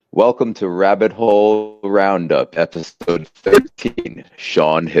Welcome to Rabbit Hole Roundup, episode 13,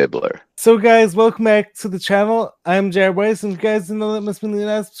 Sean Hibbler. So guys, welcome back to the channel. I'm Jared Weiss, and you guys know that must mean you're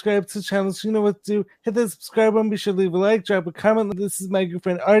not subscribed to the channel, so you know what to do. Hit that subscribe button, be sure to leave a like, drop a comment. This is my good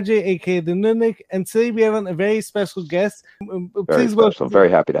friend RJ, aka the Nudnik, and today we have a very special guest. Very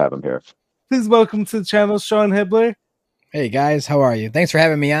happy to have him here. Please welcome to the channel, Sean Hibbler. Hey guys, how are you? Thanks for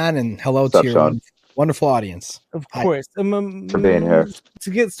having me on, and hello to your Sean? wonderful audience. Of course. For being here. To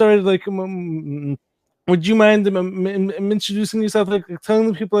get started, would you mind introducing yourself, telling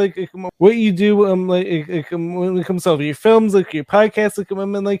the people what you do, when it comes to your films, your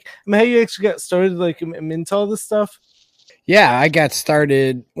podcasts, how you actually got started, into all this stuff? Yeah, I got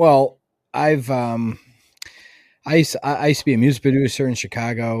started. Well, I used to be a music producer in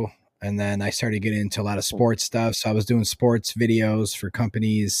Chicago, and then I started getting into a lot of sports stuff. So I was doing sports videos for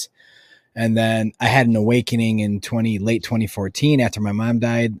companies. And then I had an awakening in late 2014 after my mom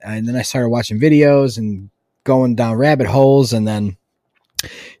died. And then I started watching videos and going down rabbit holes. And then,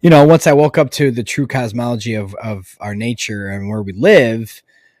 once I woke up to the true cosmology of our nature and where we live,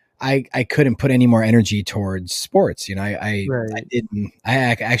 I couldn't put any more energy towards sports. I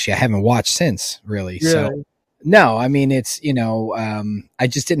haven't watched since really. Yeah. So no, I mean, it's, I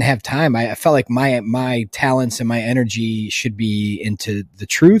just didn't have time. I felt like my talents and my energy should be into the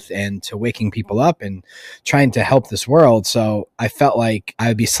truth and to waking people up and trying to help this world. So I felt like I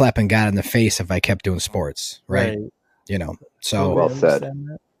would be slapping God in the face if I kept doing sports. Right. So well said.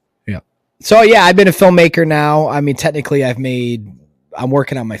 Yeah. So yeah, I've been a filmmaker now. I mean, technically I'm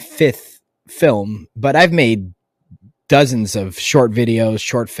working on my 5th film, but I've made dozens of short videos,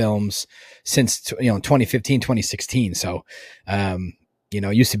 short films since 2015, 2016. So, I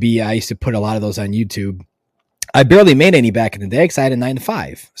used to put a lot of those on YouTube. I barely made any back in the day because I had a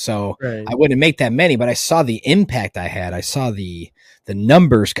 9-to-5. So I wouldn't make that many, but I saw the impact I had. I saw the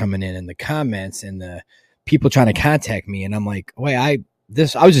numbers coming in and the comments and the people trying to contact me. And I'm like, wait, I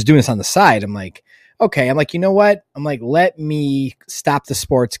was just doing this on the side. I'm like, okay. I'm like, you know what? I'm like, let me stop the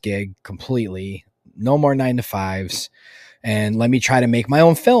sports gig completely. No more 9-to-5s. And let me try to make my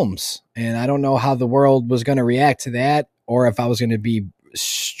own films. And I don't know how the world was going to react to that, or if I was going to be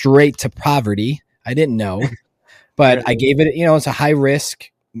straight to poverty. I didn't know, but I gave it, it's a high risk,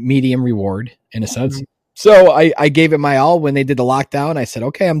 medium reward in a sense. Mm-hmm. So I gave it my all when they did the lockdown. I said,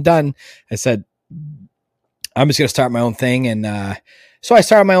 okay, I'm done. I said, I'm just going to start my own thing. And so I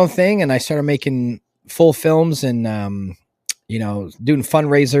started my own thing and I started making full films and, doing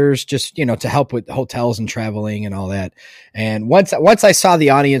fundraisers just, to help with hotels and traveling and all that. And once I saw the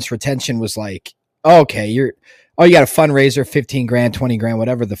audience retention was like, okay, you got a fundraiser, 15 grand, 20 grand,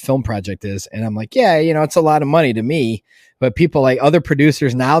 whatever the film project is. And I'm like, yeah, it's a lot of money to me, but people like other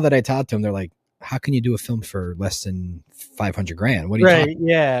producers now that I talk to them, they're like, how can you do a film for less than 500 grand? What are you talking about?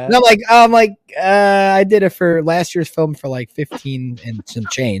 Yeah. And I'm like, I did it for last year's film for like 15 and some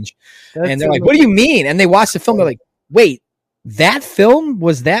change. And they're like, what do you mean? And they watched the film. They're like, wait, that film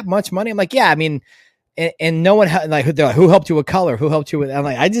was that much money? I'm like, yeah, I mean, and no one they're like, who helped you with color? Who helped you with? I'm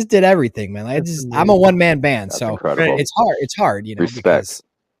like, I just did everything, man. I'm a one-man band. That's so incredible. It's hard, Respect. Because,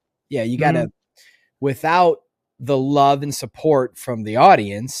 yeah, you gotta, without the love and support from the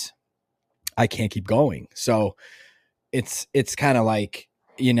audience, I can't keep going. So it's kind of like,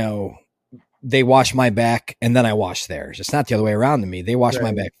 they wash my back and then I wash theirs. It's not the other way around to me. They wash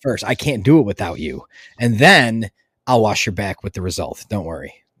my back first. I can't do it without you. And then I'll wash your back with the result. Don't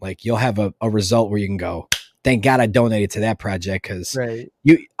worry. Like you'll have a result where you can go, thank God I donated to that project. Cause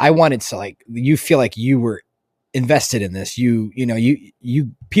I wanted to you feel like you were invested in this. You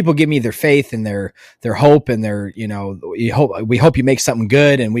people give me their faith and their hope and we hope you make something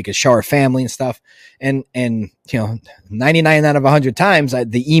good and we could show our family and stuff. And 99 out of 100 times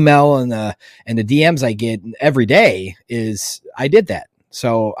the email and the DMs I get every day is I did that.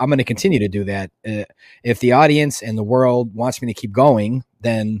 So I'm going to continue to do that. If the audience and the world wants me to keep going,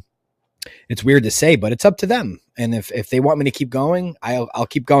 then it's weird to say, but it's up to them. And if they want me to keep going, I'll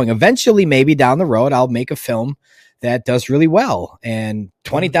keep going. Eventually, maybe down the road, I'll make a film that does really well and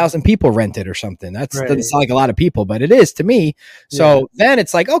 20,000 people rent it or something. That doesn't sound like a lot of people, but it is to me. So then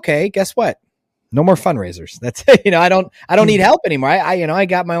it's like, okay, guess what? No more fundraisers. That's I don't need help anymore. I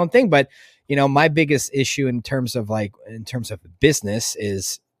got my own thing, but my biggest issue in terms of business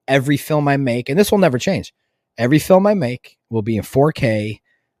is every film I make, and this will never change. Every film I make will be in 4K,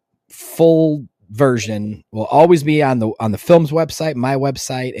 full version, will always be on the film's website, my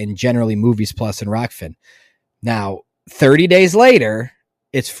website, and generally Movies Plus and Rockfin. Now, 30 days later,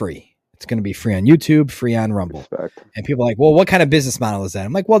 it's free. It's going to be free on YouTube, free on Rumble. Respect. And people are like, well, what kind of business model is that?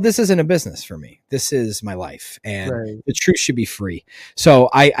 I'm like, well, this isn't a business for me. This is my life. And the truth should be free.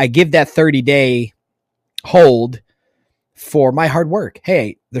 So I give that 30-day hold for my hard work.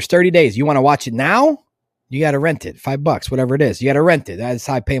 Hey, there's 30 days. You want to watch it now? You got to rent it. $5, whatever it is. You got to rent it. That's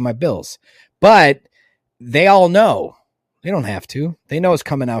how I pay my bills. But they all know. They don't have to. They know it's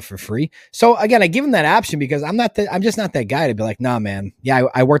coming out for free. So again, I give them that option because I'm just not that guy to be like, nah, man. Yeah,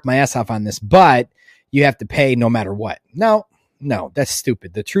 I worked my ass off on this, but you have to pay no matter what. No, that's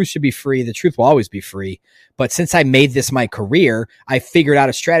stupid. The truth should be free. The truth will always be free. But since I made this my career, I figured out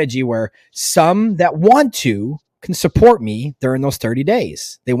a strategy where some that want to can support me during those 30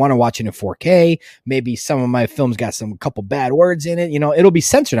 days. They want to watch it in 4K. Maybe some of my films got a couple bad words in it. You know, it'll be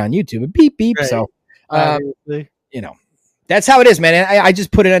censored on YouTube. Beep, beep. Right. So, you know, that's how it is, man. And I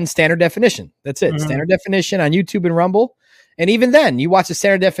just put it on standard definition. That's it. Standard definition on YouTube and Rumble. And even then, you watch the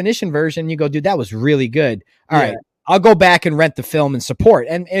standard definition version, you go, dude, that was really good. All right, I'll go back and rent the film and support.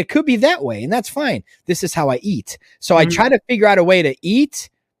 And it could be that way, and that's fine. This is how I eat. So I try to figure out a way to eat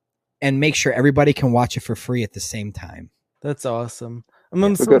and make sure everybody can watch it for free at the same time. That's awesome.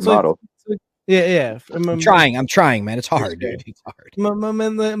 It's a good model. Yeah. I'm trying, man. It's hard, dude. It's hard.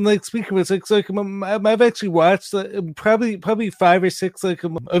 I'm like speaking of it, I've actually watched probably 5 or 6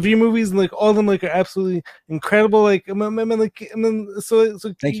 of your movies, and like all of them are absolutely incredible. Like, so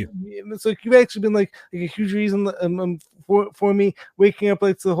thank you. So you've actually been like a huge reason for me waking up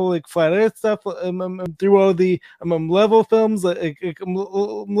to the whole flat Earth stuff through all the level films.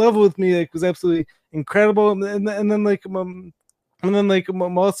 Level with me was absolutely incredible, and then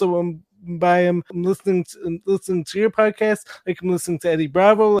I'm also by listening to your podcast, I'm listening to Eddie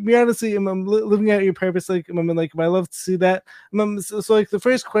Bravo. Me honestly, I'm living out your purpose. I love to see that. So the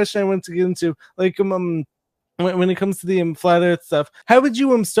first question I want to get into, when it comes to the flat Earth stuff, how would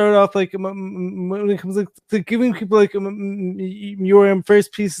you start off when it comes to giving people your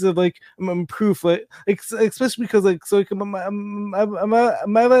first pieces of proof, especially because I'm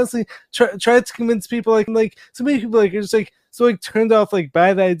honestly tried to convince people so many people are just so turned off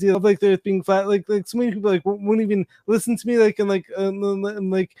by the idea of the Earth being flat. So many people won't even listen to me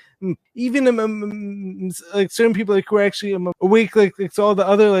even certain people who are actually awake to all the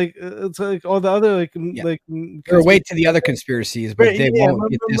other all the other they're awake to the other conspiracies, but they won't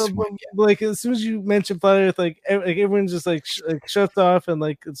get this one. As soon as you mention flat Earth, everyone just shuts off and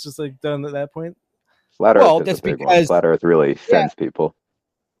it's just done at that point. Flat Earth is a big one. Flat Earth really sends people.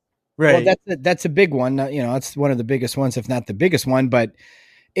 Right. Well, that's a big one. It's one of the biggest ones, if not the biggest one. But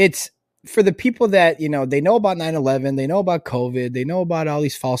it's for the people that, they know about 9/11, they know about COVID, they know about all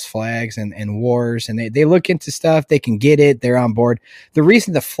these false flags and wars, and they look into stuff, they can get it, they're on board. The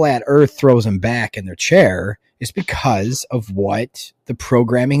reason the flat Earth throws them back in their chair is because of what the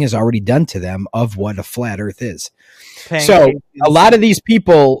programming has already done to them of what a flat Earth is. So a lot of these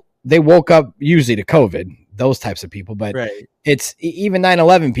people, they woke up usually to COVID, those types of people, but it's even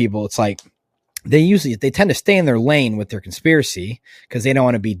 9/11 people. It's they tend to stay in their lane with their conspiracy because they don't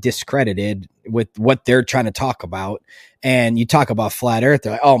want to be discredited with what they're trying to talk about. And you talk about flat Earth,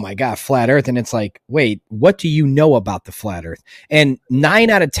 they're like, oh my God, flat Earth. And it's like, wait, what do you know about the flat Earth? And 9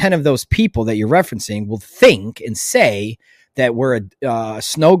 out of 10 of those people that you're referencing will think and say that we're a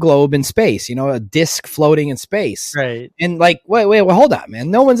snow globe in space, a disc floating in space. Right. And wait, well, hold on,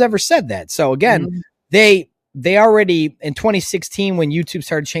 man. No one's ever said that. So again, they already, in 2016, when YouTube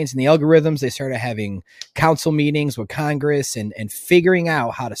started changing the algorithms, they started having council meetings with Congress and figuring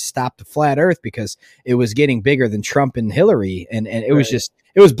out how to stop the flat Earth because it was getting bigger than Trump and Hillary. And it was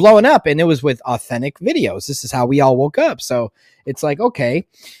it was blowing up, and it was with authentic videos. This is how we all woke up. So it's okay.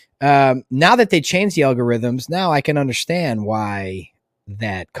 Now that they changed the algorithms, now I can understand why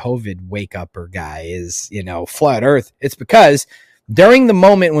that COVID wake upper guy is, flat Earth. It's because during the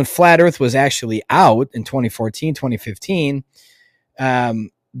moment when flat Earth was actually out in 2014, 2015,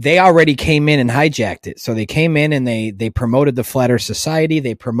 they already came in and hijacked it. So they came in and they promoted the Flat Earth Society.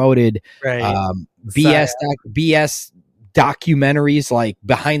 They promoted BS documentaries like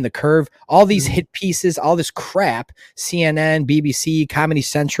Behind the Curve, all these hit pieces, all this crap, CNN, BBC, Comedy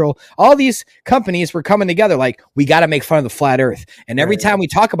Central, all these companies were coming together we got to make fun of the flat Earth. And every time we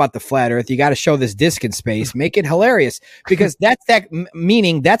talk about the flat Earth, you got to show this disc in space, make it hilarious, because that's that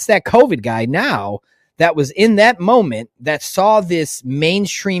COVID guy now that was in that moment that saw this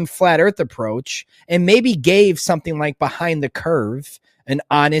mainstream flat Earth approach and maybe gave something like Behind the Curve an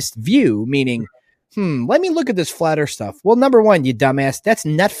honest view, meaning, let me look at this flat Earth stuff. Well, number one, you dumbass, that's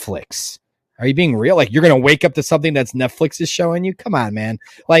Netflix. Are you being real? Like, you're going to wake up to something that's Netflix is showing you? Come on, man.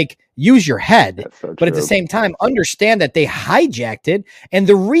 Like, use your head. So but at the same time, understand that they hijacked it. And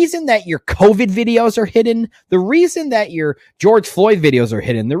the reason that your COVID videos are hidden, the reason that your George Floyd videos are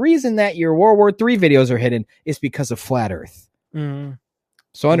hidden, the reason that your World War III videos are hidden is because of Flat Earth.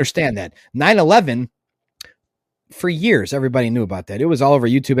 So understand that. 9/11, for years, everybody knew about that. It was all over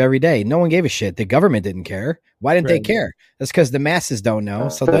YouTube every day. No one gave a shit. The government didn't care. Why didn't they care? That's because the masses don't know,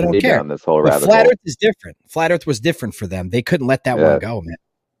 so they don't care. This whole but Flat Earth is different. Flat Earth was different for them. They couldn't let that one go, man.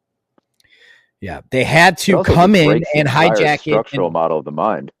 Yeah, they had to come in and hijack it. Structural model of the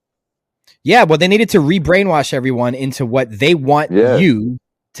mind. Yeah, well, they needed to re-brainwash everyone into what they want you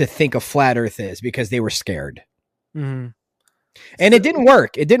to think a flat Earth is because they were scared. And it didn't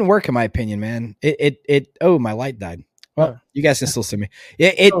work. It didn't work, in my opinion, man. Oh, my light died. Well, you guys can still see me.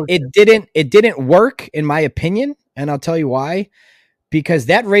 It didn't work, in my opinion, and I'll tell you why. Because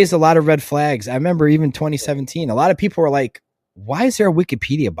that raised a lot of red flags. I remember even 2017, a lot of people were like, why is there a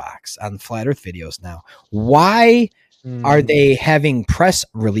Wikipedia box on flat Earth videos now? Why are they having press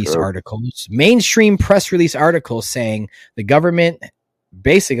release articles, mainstream press release articles saying the government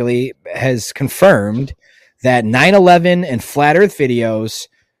basically has confirmed that 9/11 and flat Earth videos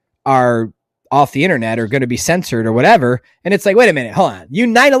are off the internet or going to be censored or whatever? And it's like, wait a minute, hold on. You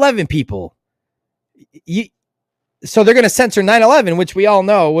 9/11 people, so they're going to censor 9/11, which we all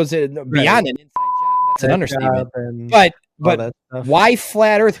know was beyond an inside job. That's an understatement. But why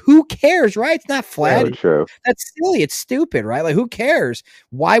flat Earth? Who cares, right? It's not flat. That's silly. It's stupid, right? Like, who cares?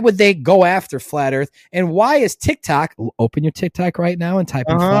 Why would they go after flat Earth? And why is TikTok? Open your TikTok right now and type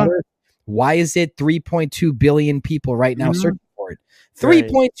in flat Earth. Why is it 3.2 billion people right now searching for it?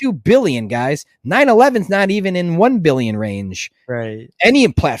 3.2 billion, guys. 9/11's not even in 1 billion range. Right. Any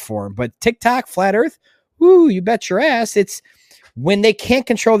platform, but TikTok, flat Earth. Woo, you bet your ass. It's when they can't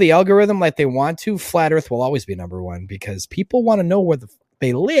control the algorithm like they want to, flat Earth will always be number one because people want to know where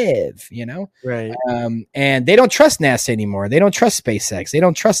they live, you know? Right. And they don't trust NASA anymore. They don't trust SpaceX. They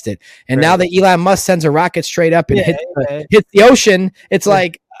don't trust it. And now that Elon Musk sends a rocket straight up and hits the ocean, it's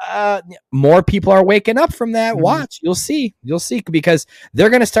like more people are waking up from that. Watch. You'll see because they're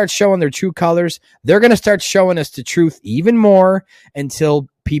going to start showing their true colors. They're going to start showing us the truth even more until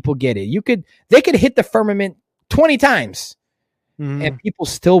people get it. They could hit the firmament 20 times. And people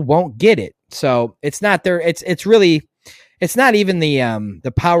still won't get it. So it's not their. It's really, it's not even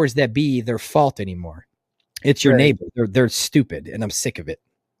the powers that be their fault anymore. It's your neighbor. They're stupid, and I'm sick of it.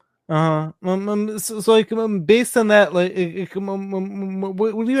 So like based on that, like,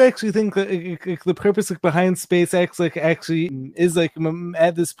 what do you actually think the purpose behind SpaceX actually is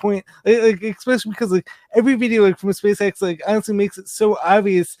at this point, especially because every video from SpaceX honestly makes it so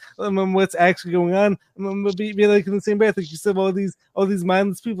obvious what's actually going on. But be in the same breath, you said all these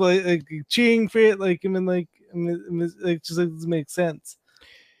mindless people cheering for it, it just doesn't make sense.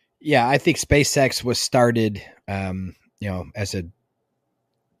 Yeah, I think SpaceX was started, as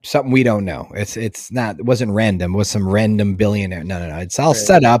something we don't know. It wasn't random. It was some random billionaire. No. It's all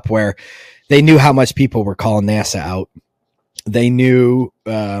set up where they knew how much people were calling NASA out. They knew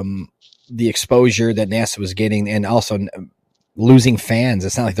the exposure that NASA was getting, and also losing fans.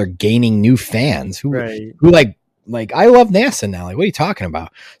 It's not like they're gaining new fans who like I love NASA now. Like, what are you talking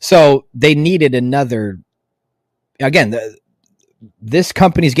about? So they needed another. Again, this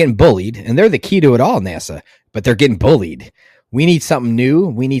company's getting bullied, and they're the key to it all, NASA. But they're getting bullied. We need something new.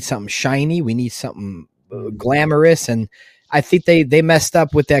 We need something shiny. We need something glamorous. And I think they messed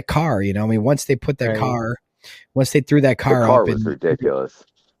up with that car. You know, I mean, once they put that car, once they threw that car up, was ridiculous.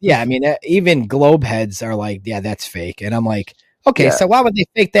 Yeah, I mean, even globe heads are like, yeah, that's fake. And I'm like, okay, so why would they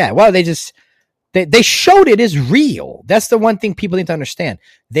fake that? Why would they just? They showed it as real. That's the one thing people need to understand.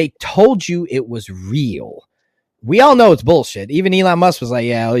 They told you it was real. We all know it's bullshit. Even Elon Musk was like,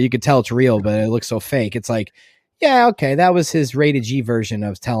 yeah, you could tell it's real, but it looks so fake. It's like, yeah, okay, that was his rated G version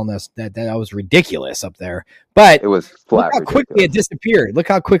of telling us that was ridiculous up there. But it was flat. Look how quickly it disappeared.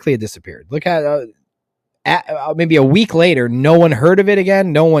 Look how maybe a week later, no one heard of it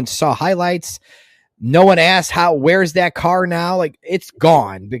again. No one saw highlights. No one asked where's that car now? Like, it's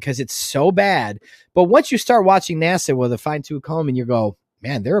gone because it's so bad. But once you start watching NASA with a fine-tooth comb and you go,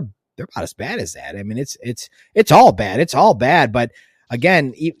 man, they're about as bad as that. I mean, it's all bad. It's all bad. But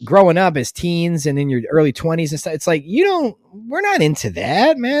again, growing up as teens and in your early 20s and stuff, it's like, we're not into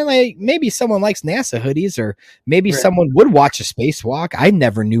that, man. Like, maybe someone likes NASA hoodies, or maybe someone would watch a spacewalk. I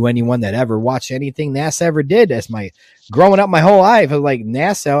never knew anyone that ever watched anything NASA ever did as growing up my whole life. Like,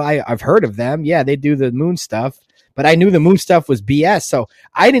 NASA, I've heard of them. Yeah, they do the moon stuff, but I knew the moon stuff was BS. So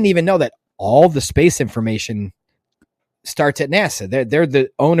I didn't even know that all the space information starts at NASA. They're the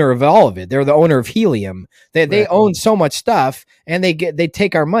owner of all of it. They're the owner of helium. They own so much stuff, and they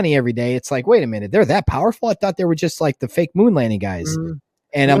take our money every day. It's like, wait a minute, they're that powerful? I thought they were just like the fake moon landing guys. Mm-hmm.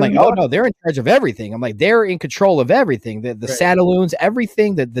 And I'm like, oh no, they're in charge of everything. I'm like, they're in control of everything. The satelloons,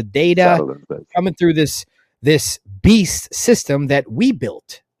 everything, the data coming through this beast system that we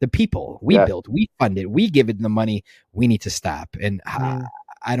built, the people we built, we funded, we give it the money. We need to stop. And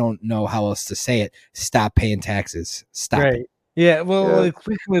I don't know how else to say it. Stop paying taxes. Stop it. Yeah, well, like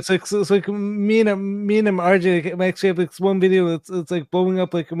it's like me and him, RJ, I actually have like one video that's like blowing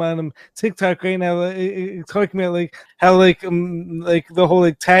up like I'm on TikTok right now, talking about like how like the whole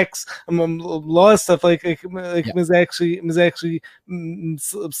like tax law stuff was actually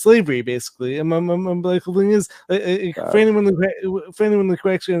slavery basically. I'm like the thing is for anyone who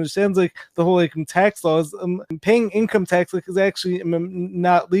actually understands like the whole like tax laws, paying income tax like is actually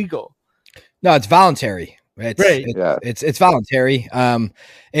not legal. No, it's voluntary. It's voluntary.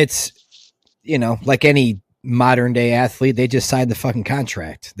 It's, like any modern day athlete, they just sign the fucking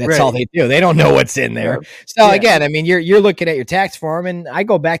contract. That's all they do. They don't know what's in there. So again, I mean, you're looking at your tax form, and I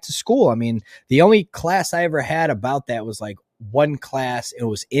go back to school. I mean, the only class I ever had about that was like one class. It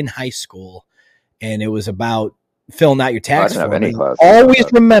was in high school, and it was about filling out your tax form.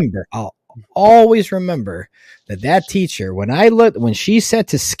 I'll always remember that teacher, when she said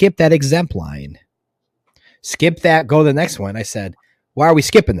to skip that exempt line, skip that, go to the next one. I said, why are we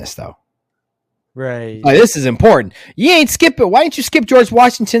skipping this though? Right. This is important. You ain't skip it. Why didn't you skip George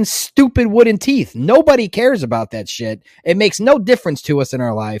Washington's stupid wooden teeth? Nobody cares about that shit. It makes no difference to us in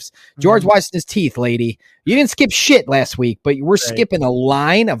our lives. George Washington's teeth, lady. You didn't skip shit last week, but we're skipping a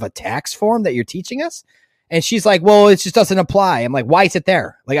line of a tax form that you're teaching us. And she's like, well, it just doesn't apply. I'm like, why is it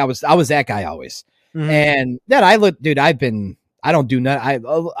there? Like I was that guy always. And then I look, dude, I don't do nothing.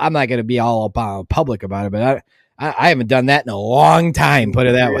 I'm not going to be all public about it, but I haven't done that in a long time. Put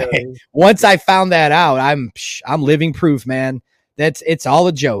it that way. Once I found that out, I'm living proof, man. It's all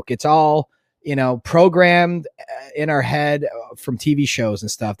a joke. It's all, programmed in our head from TV shows and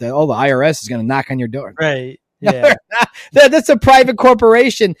stuff that, the IRS is going to knock on your door. Right. Yeah. That's a private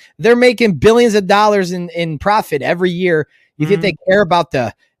corporation. They're making billions of dollars in profit every year. You think they care about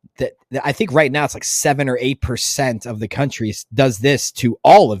I think right now it's like 7 or 8% of the country does this to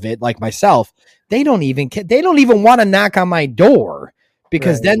all of it. Like myself, they don't even want to knock on my door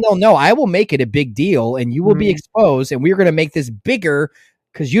because then they'll know I will make it a big deal and you will be exposed, and we're going to make this bigger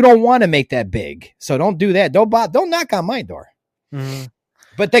because you don't want to make that big. So don't do that. Don't knock on my door.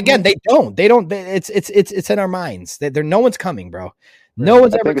 But again, they don't. It's in our minds. No one's coming, bro. No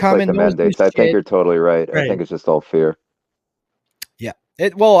one's ever coming. Like mandates. I think you're totally right. I think it's just all fear.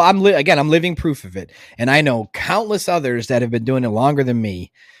 I'm living proof of it. And I know countless others that have been doing it longer than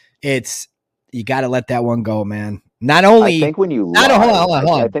me. You got to let that one go, man. Not only, I think when you lie, hold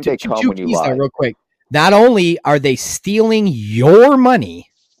on. I think they come when you lie. Real quick. Not only are they stealing your money,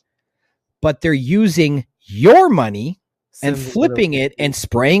 but they're using your money and flipping it and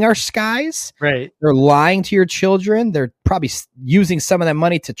spraying our skies. Right. They're lying to your children. They're probably using some of that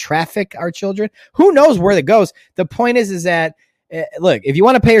money to traffic our children. Who knows where that goes? The point is that, look, if you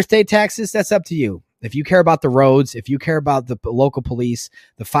want to pay your state taxes, that's up to you. If you care about the roads, if you care about the local police,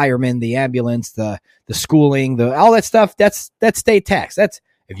 the firemen, the ambulance, the schooling, all that stuff, that's state tax. That's,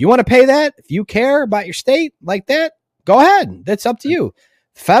 if you want to pay that, if you care about your state like that, go ahead. That's up to you.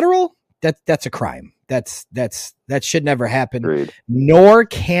 Federal, that's a crime. That should never happen. Agreed. Nor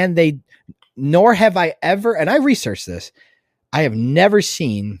have I ever, and I researched this, I have never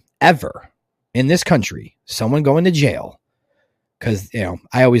seen ever in this country someone go into jail. Because,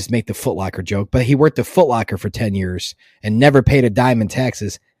 I always make the Foot Locker joke, but he worked at Foot Locker for 10 years and never paid a dime in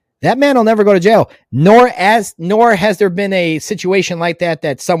taxes. That man will never go to jail, nor has there been a situation like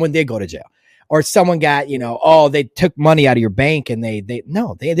that someone did go to jail or someone got, they took money out of your bank and they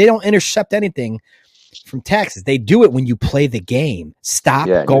don't intercept anything from taxes. They do it when you play the game. Stop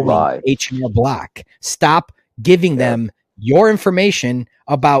going H&R Block. Stop giving them your information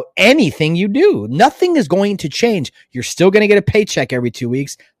about anything you do. Nothing is going to change. You're still going to get a paycheck every 2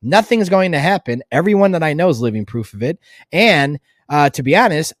 weeks. Nothing is going to happen. Everyone that I know is living proof of it. And to be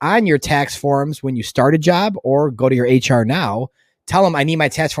honest, on your tax forms, when you start a job or go to your HR now, tell them I need my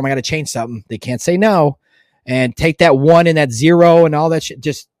tax form. I got to change something. They can't say no. And take that 1 and that 0 and all that shit.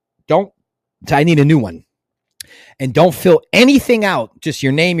 Just don't. I need a new one. And don't fill anything out. Just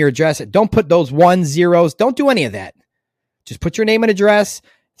your name, your address. Don't put those 1 zeros. Don't do any of that. Just put your name and address,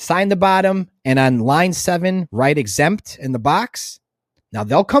 sign the bottom, and on line 7, write exempt in the box. Now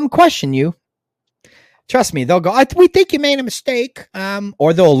they'll come question you. Trust me, they'll go, we think you made a mistake.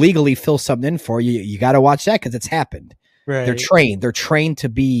 Or they'll illegally fill something in for you. You got to watch that because it's happened. Right. They're trained to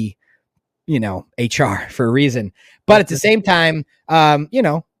be, HR for a reason. But at the same time, 50%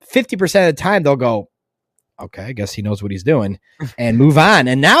 of the time they'll go, okay, I guess he knows what he's doing, and move on.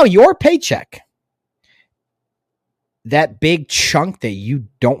 And now your paycheck, that big chunk that you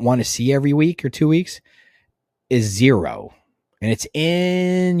don't want to see every week or 2 weeks, is zero. And it's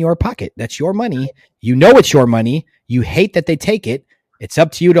in your pocket. That's your money. You know it's your money. You hate that they take it. It's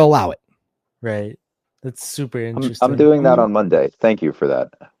up to you to allow it. Right. That's super interesting. I'm doing that on Monday. Thank you for that.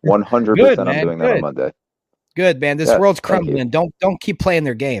 100%. I'm doing that on Monday. Good, man. This world's crumbling. Don't keep playing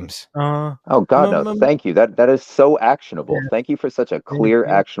their games. Oh God, no. Thank you. That is so actionable. Yeah. Thank you for such a clear,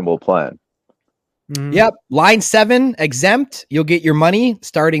 actionable plan. Mm-hmm. Yep. Line 7, exempt. You'll get your money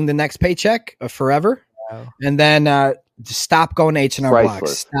starting the next paycheck forever. Wow. And then stop going to H&R Block.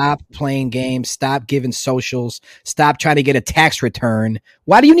 Stop playing games. Stop giving socials. Stop trying to get a tax return.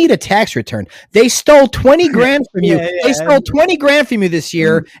 Why do you need a tax return? They stole 20 grand from you. They stole 20 grand from you this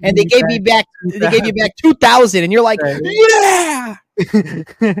year, and they gave you back. They gave you back 2,000, and you're like, yeah.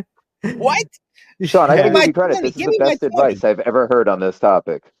 What? Sean, I gotta give you credit. This is the best advice I've ever heard on this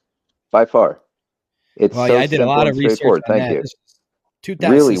topic, by far. It's I did a lot of research on Thank you.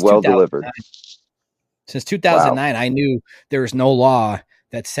 Really well delivered. Since 2009, wow. I knew there was no law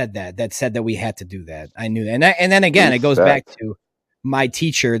that said that we had to do that. I knew that. And then again, it goes back to my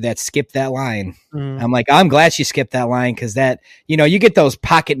teacher that skipped that line. Mm. I'm like, I'm glad she skipped that line, because that, you get those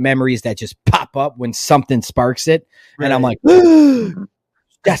pocket memories that just pop up when something sparks it. Right. And I'm like,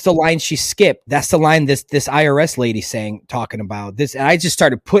 that's the line she skipped. That's the line this IRS lady talking about this. And I just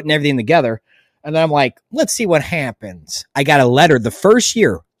started putting everything together. And then I'm like, let's see what happens. I got a letter the first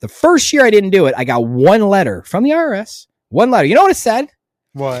year I didn't do it. I got one letter from the IRS. One letter. You know what it said?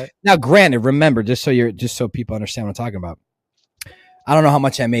 What? Now, granted, remember, just so people understand what I'm talking about. I don't know how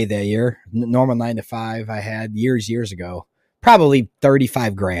much I made that year. Normal 9 to 5 I had years ago. Probably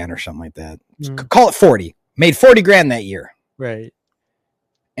 35 grand or something like that. Call it 40. Made 40 grand that year. Right.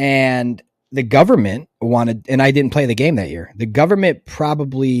 And the government wanted, and I didn't play the game that year. The government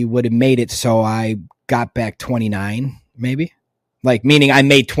probably would have made it so I got back 29, maybe. Like, meaning I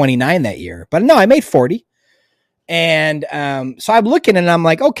made 29 that year. But no, I made 40. And so I'm looking and I'm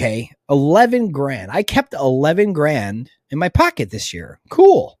like, okay, 11 grand. I kept 11 grand in my pocket this year.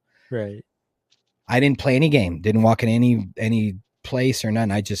 Cool. Right. I didn't play any game. Didn't walk in any place or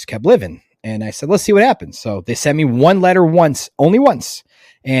none. I just kept living. And I said, let's see what happens. So they sent me one letter only once.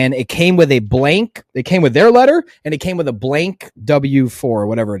 And it came with a blank. It came with their letter, and it came with a blank W-4 or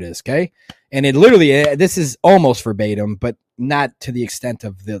whatever it is. Okay. And it literally, this is almost verbatim, but not to the extent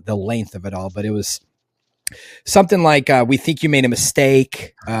of the length of it all. But it was something like, we think you made a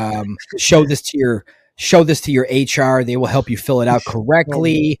mistake. Show this to your HR. They will help you fill it out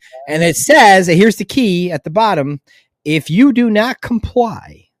correctly. And it says, here's the key at the bottom. If you do not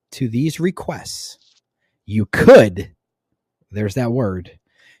comply to these requests, you could, there's that word,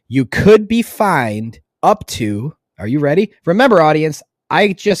 you could be fined up to, are you ready? Remember, audience,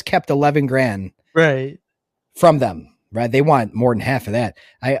 I just kept 11 grand right from them, right? They want more than half of that.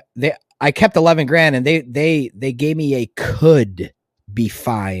 I kept 11 grand, and they gave me a could be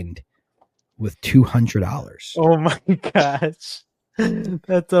fined with $200. Oh my gosh.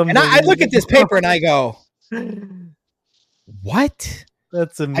 That's amazing. And I look at this paper and I go, what?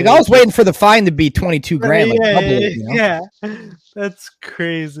 That's amazing. I was waiting for the fine to be 22 grand. Yeah. That's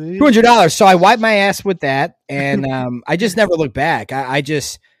crazy. $200. So I wiped my ass with that, and I just never looked back. I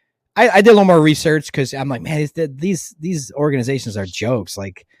did a little more research, because I'm like, man, these organizations are jokes.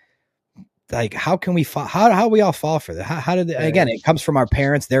 Like how can we fall? How we all fall for that? How did again? It comes from our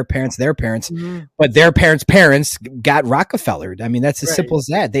parents, their parents, mm-hmm. But their parents got Rockefellered. I mean, that's as simple as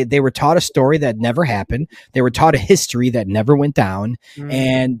that. They were taught a story that never happened. They were taught a history that never went down,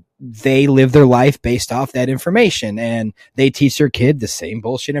 and they live their life based off that information, and they teach their kid the same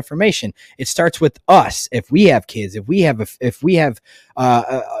bullshit information. It starts with us. If we have kids, if we have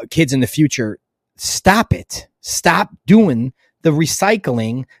kids in the future, stop it. Stop doing the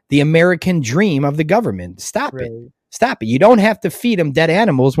recycling, the American dream of the government. Stop it. Stop it. You don't have to feed them dead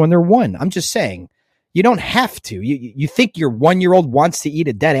animals when they're 1. I'm just saying, you don't have to. You think your 1-year-old wants to eat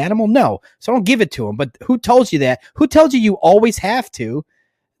a dead animal? No. So don't give it to them. But who tells you that? Who tells you always have to?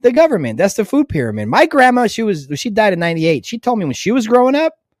 The government. That's the food pyramid. My grandma, she died in 98. She told me when she was growing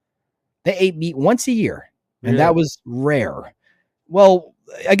up, they ate meat once a year, and that was rare. Well,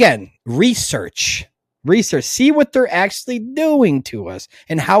 again, research, see what they're actually doing to us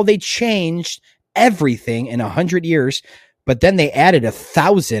and how they changed everything in 100 years. But then they added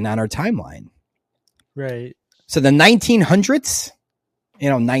 1,000 on our timeline. Right. So the 1900s,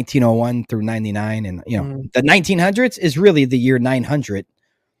 1901 through 99. And, the 1900s is really the year 900.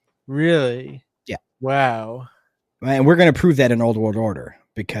 Really? Yeah. Wow. And we're going to prove that in Old World Order,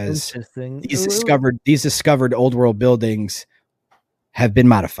 because these discovered old world buildings have been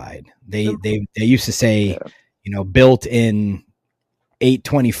modified. They used to say, built in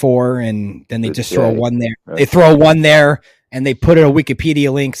 824, and then they just throw one there. Right. They throw one there and they put in a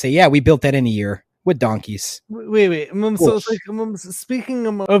Wikipedia link, say, yeah, we built that in a year with donkeys. Wait. So it's like, speaking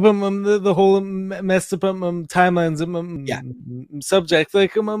of the whole messed up timelines subject,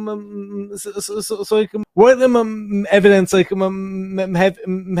 like so like, what evidence like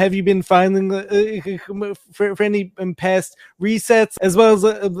have you been finding for any past resets, as well as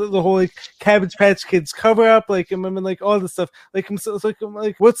the whole like Cabbage Patch Kids cover up, like like all this stuff, like so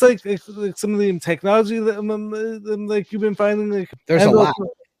like what's like some of the technology that like you've been finding, like there's a lot.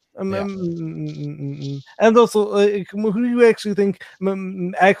 And also, who do you actually think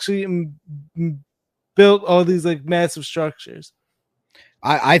built all these like massive structures?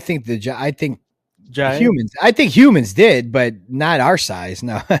 I think humans. I think humans did, but not our size.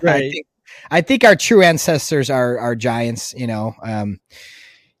 No, right. I think our true ancestors are giants. And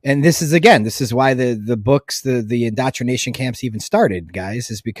this is why the books, the indoctrination camps even started, guys,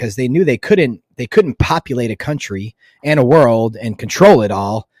 is because they knew they couldn't populate a country and a world and control it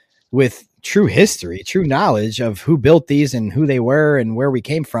all with true history, true knowledge of who built these and who they were and where we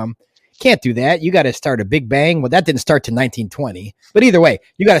came from. Can't do that. You got to start a Big Bang. Well, that didn't start to 1920, but either way,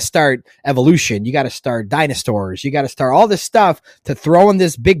 you got to start evolution. You got to start dinosaurs. You got to start all this stuff to throw in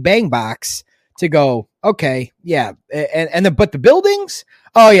this Big Bang box to go, okay, yeah. But the buildings,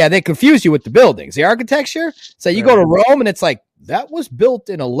 oh yeah, they confuse you with the buildings, the architecture. So you go to Rome and it's like, that was built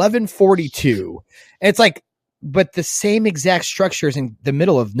in 1142. And it's like, but the same exact structures in the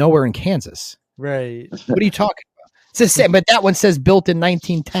middle of nowhere in Kansas. Right. What are you talking about? It's the same, but that one says built in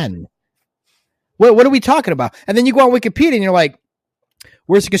 1910. What are we talking about? And then you go on Wikipedia and you're like,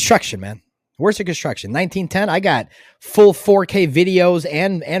 where's the construction, man? Where's the construction? 1910? I got full 4K videos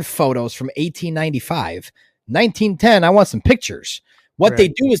and photos from 1895. 1910, I want some pictures. What they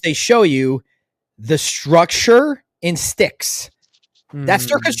do is they show you the structure in sticks. That's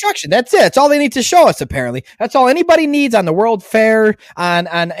their construction. That's it. That's all they need to show us, apparently. That's all anybody needs on the World Fair, on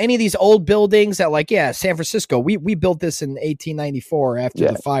any of these old buildings that, like, yeah, San Francisco, we built this in 1894 after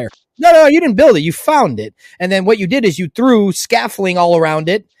the fire. No, you didn't build it. You found it. And then what you did is you threw scaffolding all around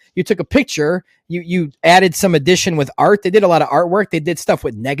it. You took a picture. You added some addition with art. They did a lot of artwork. They did stuff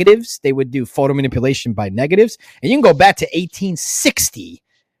with negatives. They would do photo manipulation by negatives. And you can go back to 1860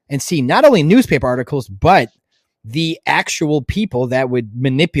 and see not only newspaper articles, but the actual people that would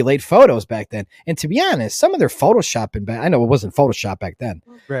manipulate photos back then. And to be honest, some of their photoshopping I know it wasn't Photoshop back then.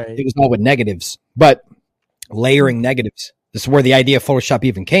 Right. It was all with negatives, but layering negatives. This is where the idea of Photoshop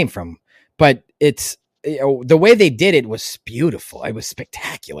even came from. But it's, the way they did it was beautiful. It was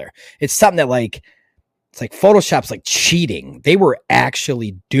spectacular. It's something that it's like Photoshop's like cheating. They were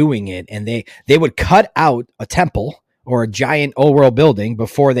actually doing it, and they would cut out a temple or a giant old world building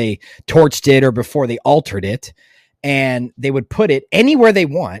before they torched it or before they altered it. And they would put it anywhere they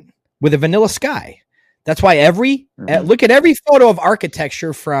want with a vanilla sky. That's why look at every photo of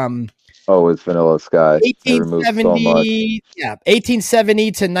architecture from it's vanilla sky. 1870,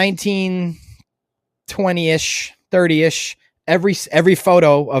 1870 to 1920-ish, 30-ish. Every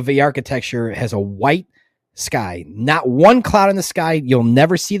photo of the architecture has a white sky, not one cloud in the sky. You'll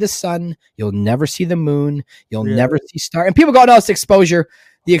never see the sun. You'll never see the moon. You'll never see stars. And people go, no, it's exposure.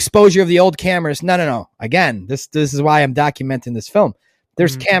 The exposure of the old cameras. No. Again, this is why I'm documenting this film.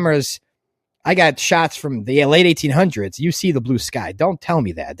 There's cameras. I got shots from the late 1800s. You see the blue sky. Don't tell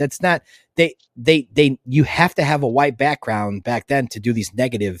me that. That's not, you have to have a white background back then to do these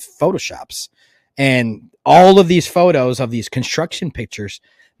negative Photoshops. And all of these photos of these construction pictures,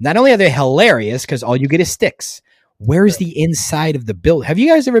 not only are they hilarious because all you get is sticks. Where's the inside of the building? Have you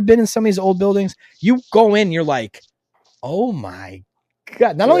guys ever been in some of these old buildings? You go in, you're like, oh my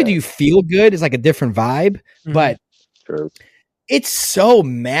God. Not only do you feel good, it's like a different vibe, but it's so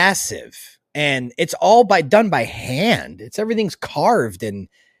massive, and it's all done by hand. Everything's carved in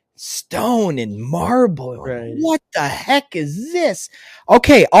stone and marble. Right. What the heck is this?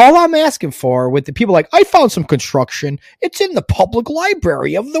 Okay, all I'm asking for with the people I found some construction. It's in the public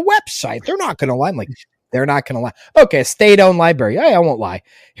library of the website. They're not going to lie. I'm like, they're not going to lie. Okay, state-owned library. I won't lie.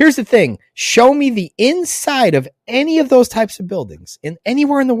 Here's the thing. Show me the inside of any of those types of buildings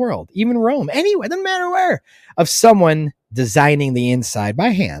anywhere in the world, even Rome, anywhere, doesn't matter where, of someone designing the inside by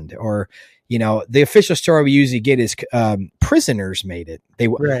hand. Or, the official story we usually get is prisoners made it.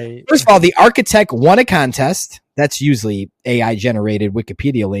 First of all, the architect won a contest. That's usually AI generated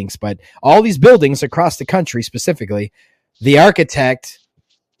Wikipedia links, but all these buildings across the country, specifically, the architect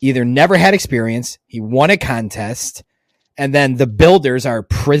either never had experience, he won a contest, and then the builders are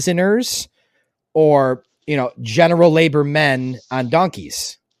prisoners or, general labor men on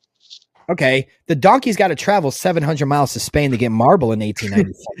donkeys. Okay, the donkey's got to travel 700 miles to Spain to get marble in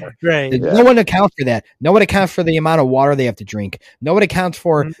 1894. Right. No one accounts for that. No one accounts for the amount of water they have to drink. No one accounts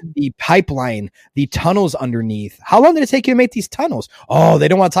for the pipeline, the tunnels underneath. How long did it take you to make these tunnels? Oh, they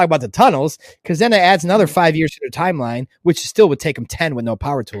don't want to talk about the tunnels because then it adds another 5 years to their timeline, which still would take them 10 with no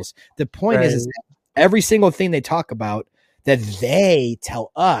power tools. The point is every single thing they talk about that they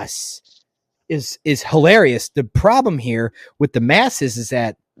tell us is hilarious. The problem here with the masses is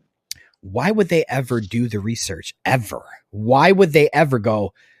that why would they ever do the research? Ever? Why would they ever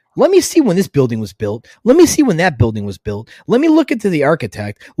go, let me see when this building was built. Let me see when that building was built. Let me look into the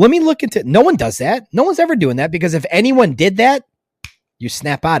architect. Let me look into, no one does that. No one's ever doing that because if anyone did that, you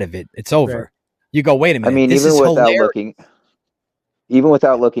snap out of it. It's over. Right. You go, wait a minute. I mean, even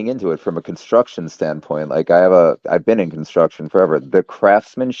without looking into it from a construction standpoint, like I've been in construction forever. The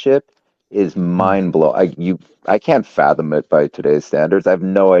craftsmanship is mind blowing. I can't fathom it by today's standards. I have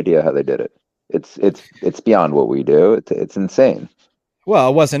no idea how they did it. It's beyond what we do. It's insane. Well,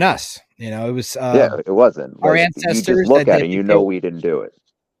 it wasn't us. It was it wasn't. Our ancestors. You just look at it, we didn't do it.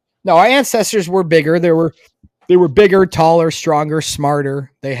 No, our ancestors were bigger. They were bigger, taller, stronger,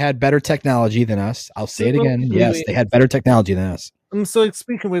 smarter. They had better technology than us. I'll say it again. Yes, they had better technology than us. So,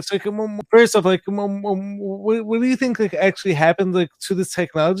 speaking of which, first off, what do you think actually happened to this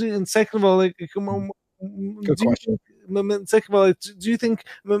technology? And second of all, good question. Second of all, do you think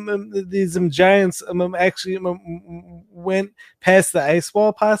these giants actually went past the ice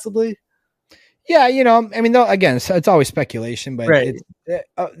wall, possibly? Yeah, though, again, so it's always speculation, but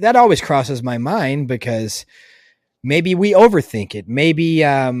that always crosses my mind because maybe we overthink it. Maybe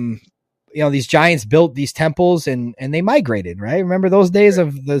these giants built these temples and they migrated, right? Remember those days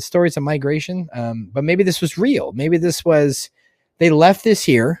of the stories of migration? But maybe this was real. Maybe they left this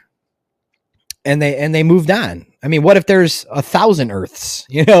here and they moved on. I mean, what if there's 1,000 Earths,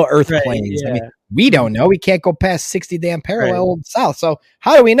 Earth planes? Yeah. I mean, we don't know. We can't go past 60 damn parallel south. So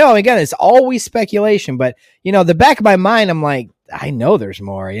how do we know? Again, it's always speculation, but the back of my mind, I'm like, I know there's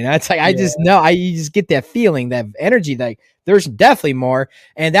more, it's like, I just know, you just get that feeling, that energy, like there's definitely more.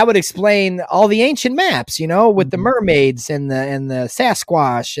 And that would explain all the ancient maps, with the mermaids and the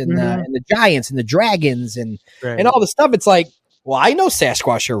Sasquatch and the giants and the dragons and all the stuff. It's like, well, I know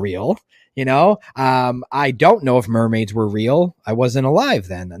Sasquatch are real. I don't know if mermaids were real. I wasn't alive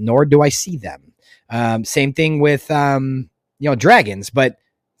then, nor do I see them. Same thing with, dragons, but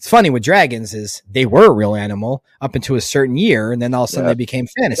it's funny with dragons is they were a real animal up into a certain year. And then all of a sudden they became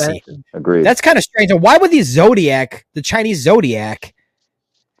fantasy. Agreed. That's kind of strange. And why would the Chinese zodiac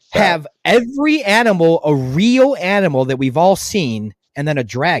have every animal, a real animal that we've all seen, and then a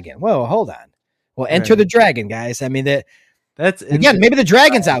dragon? Whoa, hold on. Well, enter the dragon, guys. I mean, that's again, maybe the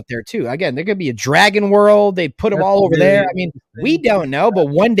dragon's out there too. Again, there could be a dragon world. They put them all over there. I mean, we don't know, but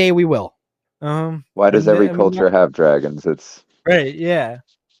one day we will. Why does every culture have dragons? It's right. Yeah.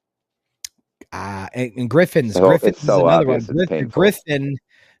 And griffins. It's so another obvious. one.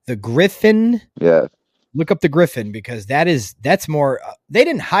 The griffin. Yeah. Look up the griffin because that's more. They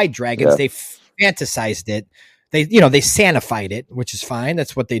didn't hide dragons. They fantasized it. They sanified it, which is fine.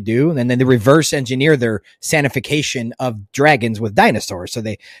 That's what they do. And then they reverse engineer their sanification of dragons with dinosaurs. So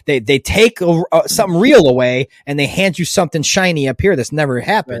they take something real away and they hand you something shiny up here that's never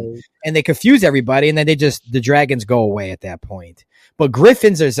happened. And they confuse everybody. And then the dragons go away at that point. But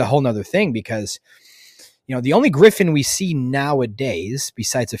griffins is a whole nother thing because, the only griffin we see nowadays,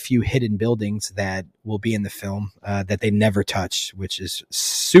 besides a few hidden buildings that will be in the film that they never touch, which is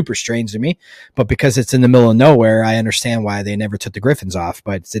super strange to me. But because it's in the middle of nowhere, I understand why they never took the griffins off.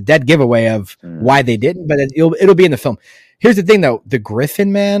 But it's a dead giveaway of why they didn't. But it'll be in the film. Here's the thing, though. The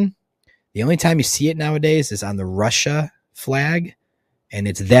griffin, man, the only time you see it nowadays is on the Russia flag, and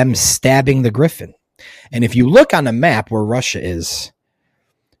it's them stabbing the griffin. And if you look on a map where Russia is,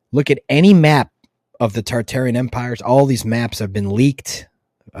 look at any map of the Tartarian empires. All these maps have been leaked,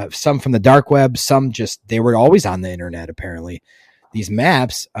 some from the dark web, some they were always on the internet, apparently. These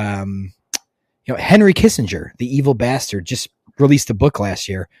maps, Henry Kissinger, the evil bastard, just released a book last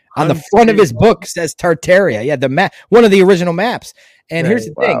year. On the front of his book says Tartaria. Yeah, the map, one of the original maps. And here's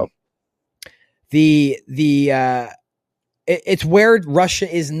the thing. It's where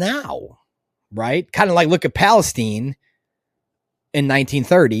Russia is now, right? Kind of like look at Palestine. in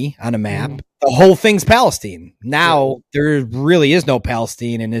 1930 on a map. The whole thing's Palestine. Now there really is no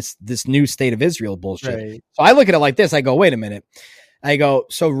Palestine, and it's this new state of Israel bullshit. Right. So I look at it like this. I go, wait a minute. I go,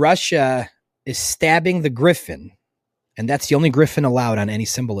 so Russia is stabbing the griffin, and that's the only griffin allowed on any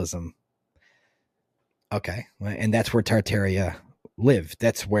symbolism. Okay. And that's where Tartaria lived.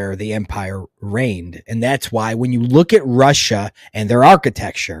 That's where the empire reigned. And that's why when you look at Russia and their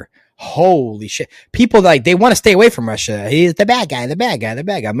architecture, holy shit. People they want to stay away from Russia. He's the bad guy, the bad guy, the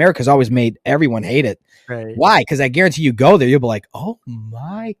bad guy. America's always made everyone hate it. Right. Why? Because I guarantee you go there, you'll be like, oh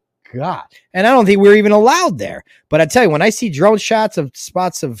my God. And I don't think we're even allowed there. But I tell you, when I see drone shots of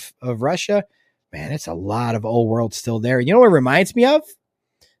spots of Russia, man, it's a lot of old world still there. You know what it reminds me of?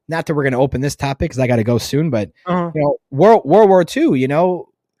 Not that we're going to open this topic because I got to go soon, but World War II,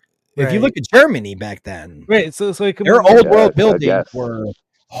 if you look at Germany back then, right? So like their old world buildings were,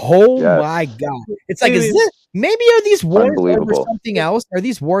 my God! It's like, maybe are these wars over something else? Are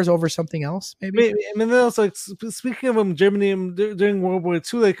these wars over something else? Maybe. I mean, also like speaking of Germany during World War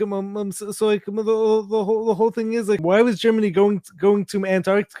II, like so like the whole thing is like, why was Germany going to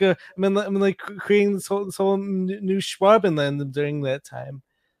Antarctica? I mean, like creating this whole new Schwabenland during that time.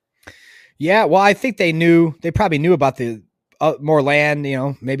 Yeah, well, I think they probably knew about the more land,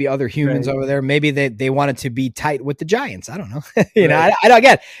 maybe other humans over there. Maybe they wanted to be tight with the giants. I don't know. I don't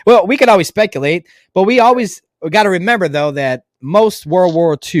get it. Well, we could always speculate, but we got to remember, though, that most World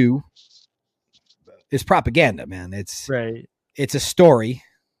War II is propaganda, man. It's a story,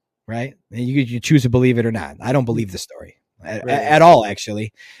 right? And you choose to believe it or not. I don't believe the story at all,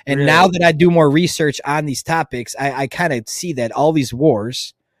 actually. And now that I do more research on these topics, I kind of see that all these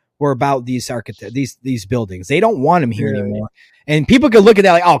wars were about these these buildings. They don't want them here anymore. And people could look at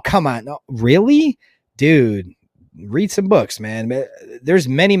that like, oh, come on. No, really? Dude, read some books, man. There's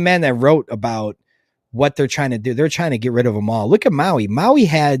many men that wrote about what they're trying to do. They're trying to get rid of them all. Look at Maui.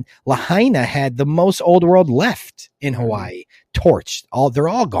 Lahaina had the most old world left in Hawaii. Torched. They're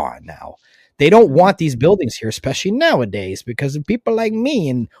all gone now. They don't want these buildings here, especially nowadays, because of people like me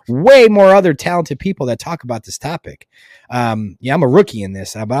and way more other talented people that talk about this topic. I'm a rookie in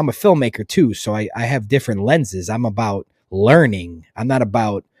this, but I'm a filmmaker too. So I have different lenses. I'm about learning. I'm not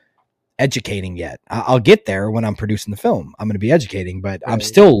about educating yet. I'll get there when I'm producing the film. I'm going to be educating, but I'm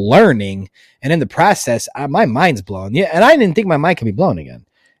still learning. And in the process, my mind's blown. Yeah. And I didn't think my mind could be blown again.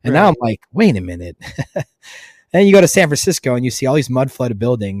 And now I'm like, wait a minute. Then you go to San Francisco and you see all these mud flooded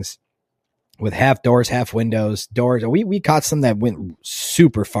buildings with half doors, half windows, doors. We caught some that went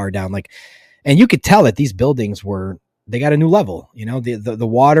super far down. And you could tell that these buildings they got a new level, the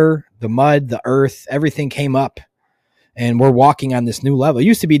water, the mud, the earth, everything came up and we're walking on this new level. It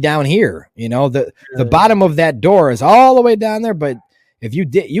used to be down here, the bottom of that door is all the way down there. But if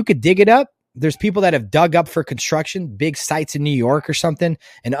you could dig it up, there's people that have dug up for construction, big sites in New York or something.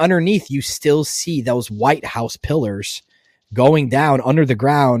 And underneath you still see those White House pillars going down under the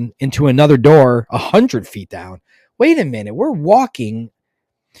ground into another door 100 feet down. Wait a minute. We're walking.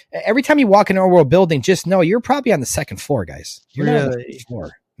 Every time you walk in an old world building, just know you're probably on the second floor, guys. You're not on the first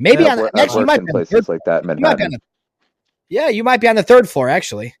floor. Maybe you might be places like that in Manhattan. You might be on the third floor,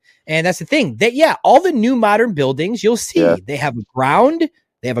 actually. And that's the thing. All the new modern buildings, you'll see they have a ground.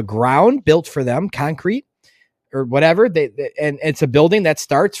 They have a ground built for them, concrete or whatever. And it's a building that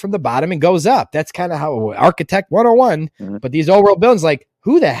starts from the bottom and goes up. That's kind of how Architect 101. Mm-hmm. But these old world buildings, like,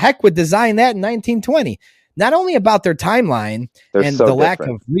 who the heck would design that in 1920? Not only about their timeline and the lack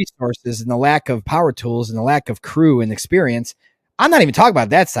of resources and the lack of power tools and the lack of crew and experience. I'm not even talking about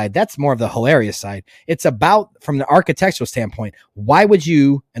that side. That's more of the hilarious side. It's about, from the architectural standpoint, why would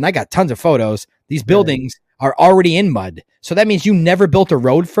you, and I got tons of photos, these buildings are already in mud. So that means you never built a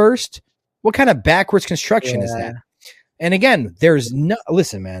road first. What kind of backwards construction is that? And again,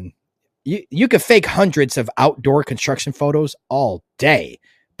 listen, man, you could fake hundreds of outdoor construction photos all day,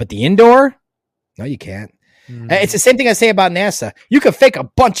 but the indoor, no, you can't. It's the same thing I say about NASA. You could fake a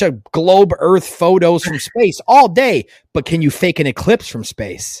bunch of globe Earth photos from space all day, but can you fake an eclipse from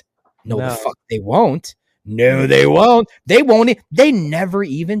space? No, the fuck they won't. No, they won't. They won't. They never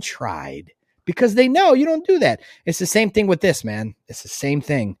even tried because they know you don't do that. It's the same thing with this, man. It's the same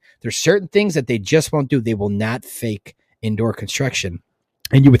thing. There's certain things that they just won't do. They will not fake indoor construction.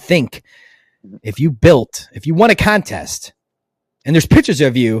 And you would think if you won a contest and there's pictures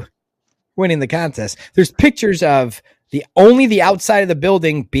of you winning the contest, there's pictures of only the outside of the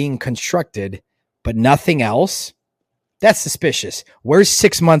building being constructed, but nothing else. That's suspicious. Where's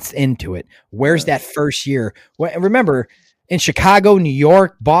 6 months into it? Where's that first year? Remember, in Chicago, New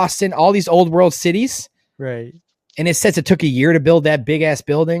York, Boston, all these old world cities. Right. And it says it took a year to build that big ass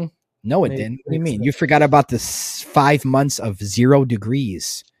building. No, it didn't. What do you mean? You forgot about the 5 months of 0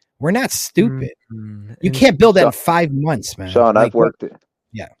 degrees. We're not stupid. You can't build that in 5 months, man. Sean, Like, I've worked.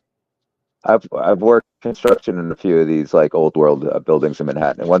 Yeah. I've worked construction in a few of these like old world buildings in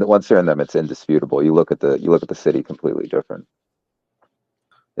Manhattan, and once you're in them, it's indisputable. You look at the city completely different.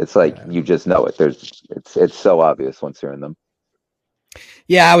 It's like you just know it. It's so obvious once you're in them.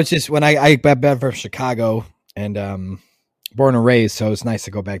 Yeah, I was just when I been from Chicago and born and raised, so it's nice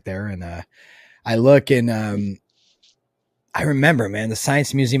to go back there. And I look and I remember, man, the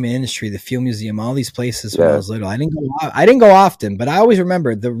Science Museum and Industry, the Field Museum, all these places when I was little. I didn't go often, but I always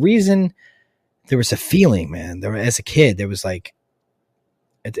remember the reason. There was a feeling, man. As a kid, there was like,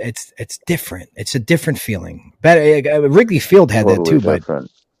 it's different. It's a different feeling. Better Wrigley Field had that too,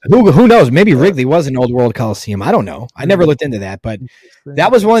 different. But who knows? Maybe Wrigley was an old world Coliseum. I don't know. I never looked into that, but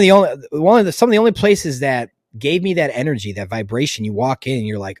that was some of the only places that gave me that energy, that vibration. You walk in and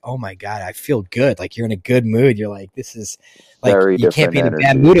you're like, oh my God, I feel good. Like you're in a good mood. You're like, this is like, you can't be in a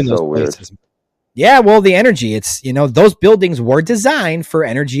bad mood in those places. Yeah, well, the energy, it's, those buildings were designed for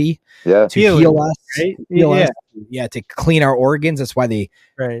energy to heal us, right? To clean our organs. That's why they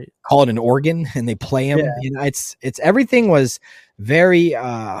call it an organ and they play them. It's everything was very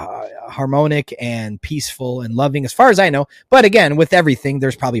harmonic and peaceful and loving as far as I know. But again, with everything,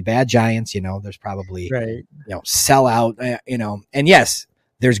 there's probably bad giants, there's probably, sell out, and yes,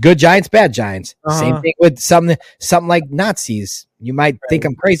 there's good giants, bad giants. Same thing with something like Nazis. You might think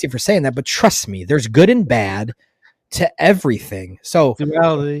I'm crazy for saying that, but trust me, there's good and bad to everything. So,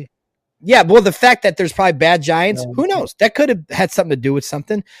 reality. Yeah, well, the fact that there's probably bad giants, who knows? That could have had something to do with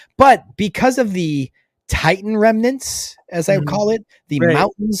something. But because of the Titan remnants, as I would call it, the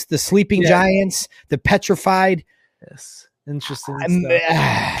mountains, the sleeping giants, the petrified. Yes. Interesting.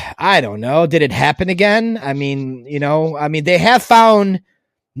 I don't know. Did it happen again? I mean, they have found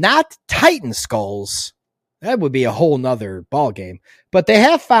not Titan skulls. That would be a whole nother ball game. But they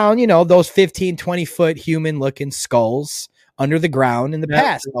have found, those 15, 20-foot human-looking skulls under the ground in the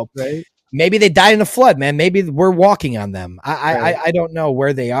past. So maybe they died in a flood, man. Maybe we're walking on them. I don't know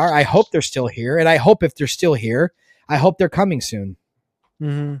where they are. I hope they're still here. And I hope if they're still here, I hope they're coming soon.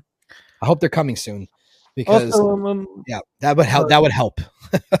 Mm-hmm. I hope they're coming soon. Because, also, that would help. That would help.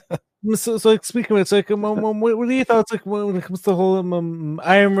 So like speaking of it, like, what are your thoughts like when it comes to the whole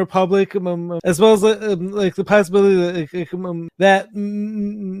Iron Republic, as well as like the possibility that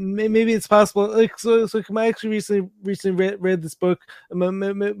maybe it's possible, like so I actually recently read this book.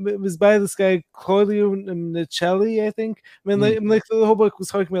 It was by this guy Claudio Nicelli, I think. Like the whole book was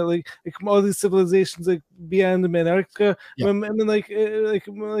talking about like all these civilizations like beyond the Antarctica. Like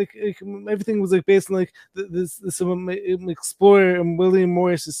everything was like based on like this explorer William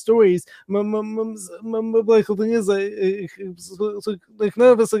Morris's story. Like the thing is, like none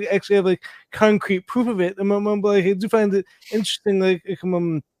of us like actually have like concrete proof of it. Like I do find it interesting, like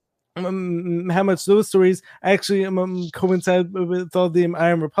how much those stories actually coincide with all the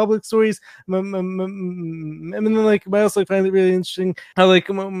Iron Republic stories. And then like I also find it really interesting how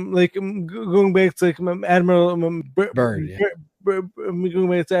going back to like Admiral Byrd. Going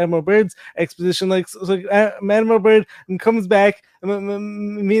back to Admiral Byrd's expedition, like Admiral Byrd comes back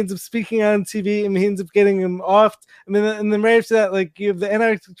and he ends up speaking on TV and he ends up getting him offed. And then right after that, like you have the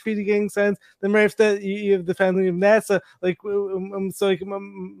Antarctic Treaty getting signed. Then right after that, you have the founding of NASA. Like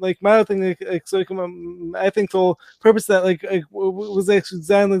my thing, I think the whole purpose of that was actually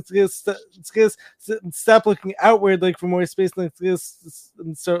designed to get us stop looking outward, like for more space, like to get us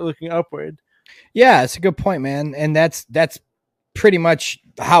start looking upward. Yeah, it's a good point, man, and that's pretty much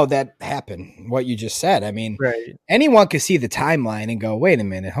how that happened, what you just said. I mean, anyone could see the timeline and go, wait a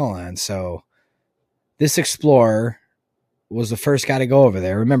minute, hold on. So this explorer was the first guy to go over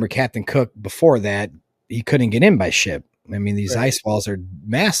there. Remember, Captain Cook, before that, he couldn't get in by ship. I mean, these ice walls are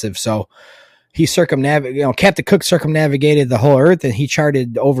massive. So he Captain Cook circumnavigated the whole earth and he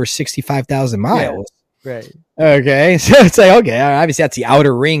charted over 65,000 miles. Right. Okay. So it's like, okay, obviously that's the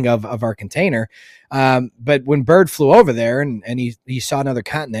outer ring of our container. But when Byrd flew over there and he saw another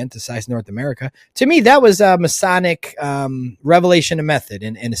continent the size of North America, to me, that was a Masonic revelation of method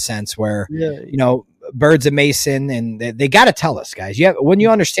in a sense where, Byrd's a Mason and they got to tell us, guys. When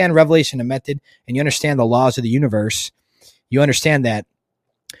you understand revelation of method and you understand the laws of the universe, you understand that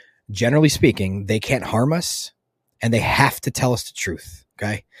generally speaking, they can't harm us and they have to tell us the truth.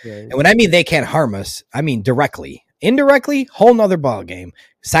 Okay. Right. And when I mean they can't harm us, I mean directly. Indirectly, whole nother ball game.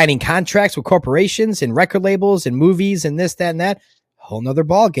 Signing contracts with corporations and record labels and movies and this, that, and that, whole nother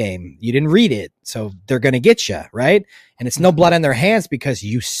ball game. You didn't read it, so they're going to get you, right? And it's no blood on their hands because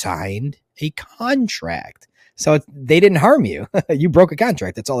you signed a contract. So they didn't harm you. You broke a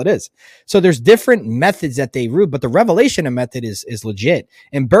contract. That's all it is. So there's different methods that they root, but the revelation method is legit.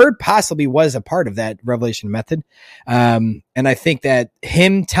 And Bird possibly was a part of that revelation method. And I think that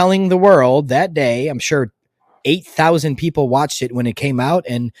him telling the world that day, I'm sure 8,000 people watched it when it came out,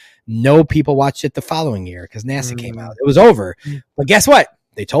 and no people watched it the following year because NASA came out. It was over. But guess what?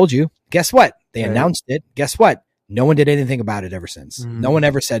 They told you. Guess what? They announced it. Guess what? No one did anything about it ever since. No one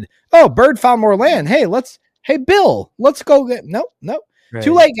ever said, "Oh, Bird found more land. Hey, Bill, let's go get." No. Right.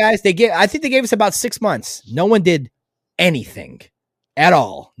 Too late, guys. I think they gave us about 6 months. No one did anything at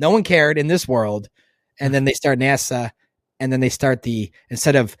all. No one cared in this world. And then they start NASA, and then they start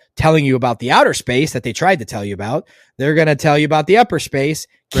instead of telling you about the outer space that they tried to tell you about, they're going to tell you about the upper space.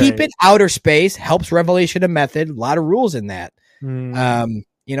 Keep it outer space, helps revelation a method. A lot of rules in that.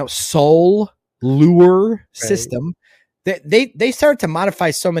 Soul lure system. They start to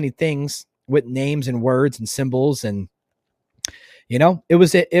modify so many things with names and words and symbols, and it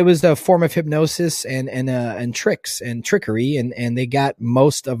was a form of hypnosis and tricks and trickery, and they got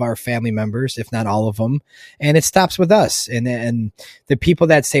most of our family members, if not all of them, and it stops with us. And the people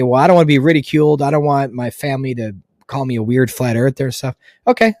that say, well, I don't want to be ridiculed, I don't want my family to call me a weird flat earther and stuff.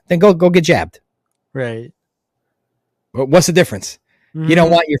 Okay, then go get jabbed. Right. What's the difference? You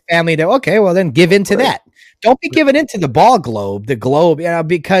don't want your family to, okay, well then give in to that. Don't be giving into the globe,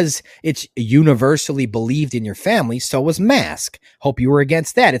 because it's universally believed in your family. So was mask. Hope you were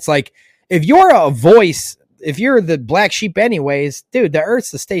against that. It's like, if you're a voice, if you're the black sheep anyways, dude, the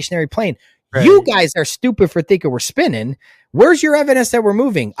earth's a stationary plane. Right. You guys are stupid for thinking we're spinning. Where's your evidence that we're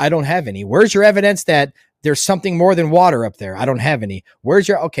moving? I don't have any. Where's your evidence that there's something more than water up there? I don't have any.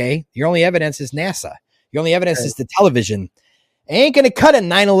 Your only evidence is NASA. Your only evidence is the television. Ain't going to cut it,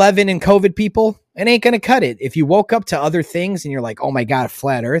 9/11 and COVID people. It ain't going to cut it. If you woke up to other things and you're like, oh my God,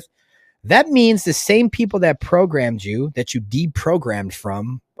 flat earth, that means the same people that programmed you, that you deprogrammed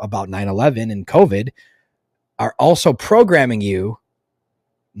from about 9/11 and COVID, are also programming you,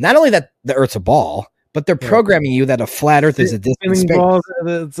 not only that the earth's a ball, but they're programming you that a flat earth is a distant space. Balls,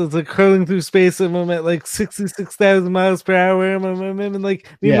 it's like curling through space at a moment like 66,000 miles per hour. And like,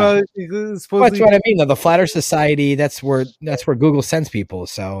 that's what I mean. Though the Flat Earth Society, that's where Google sends people.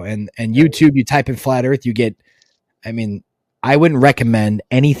 So and YouTube, you type in flat Earth, you get. I mean, I wouldn't recommend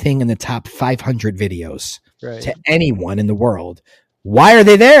anything in the top 500 videos to anyone in the world. Why are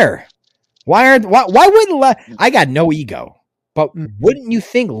they there? Why wouldn't I got no ego, but wouldn't you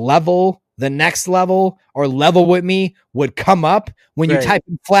think the next level or level with me would come up when you type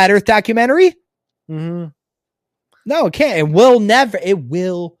in flat earth documentary? No, it can't. It will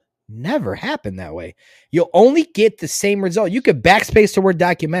never happen that way. You'll only get the same result. You could backspace the word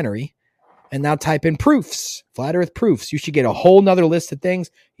documentary and now type in proofs, flat earth proofs. You should get a whole nother list of things.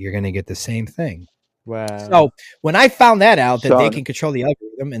 You're going to get the same thing. Wow. So when I found that out, that they can control the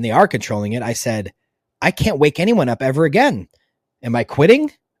algorithm and they are controlling it, I said, I can't wake anyone up ever again. Am I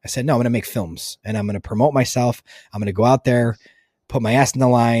quitting? I said, no, I'm going to make films and I'm going to promote myself. I'm going to go out there, put my ass in the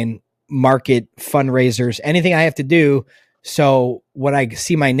line, market, fundraisers, anything I have to do. So when I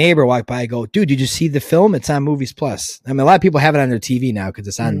see my neighbor walk by, I go, dude, did you see the film? It's on Movies Plus. I mean, a lot of people have it on their TV now because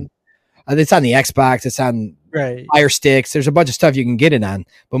it's on the Xbox. It's on Fire Sticks. There's a bunch of stuff you can get it on.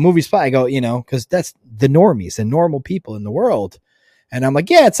 But Movies Plus, I go, because that's the normies, the normal people in the world. And I'm like,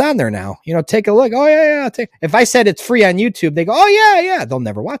 yeah, it's on there now. Take a look. Oh, yeah. If I said it's free on YouTube, they go, oh, yeah. They'll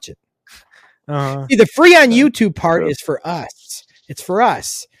never watch it. See, the free on YouTube part is for us. It's for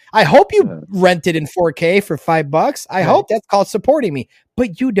us. I hope you rent it in 4K for $5. I hope that's called supporting me.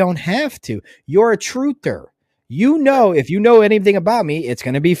 But you don't have to. You're a truther. If you know anything about me, it's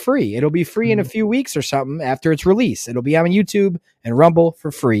going to be free. It'll be free in a few weeks or something after it's released. It'll be on YouTube and Rumble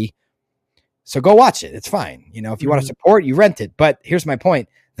for free. So go watch it. It's fine. If you want to support, you rent it. But here's my point.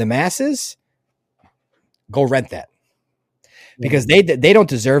 The masses, go rent that. Because they don't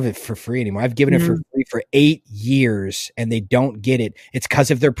deserve it for free anymore. I've given it for free for 8 years and they don't get it. It's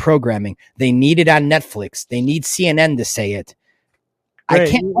because of their programming. They need it on Netflix. They need CNN to say it. I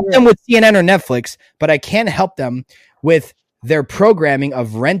can't help them with CNN or Netflix, but I can help them with their programming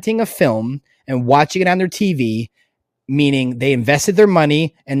of renting a film and watching it on their TV, meaning they invested their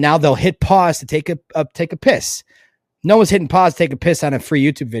money and now they'll hit pause to take a piss. No one's hitting pause to take a piss on a free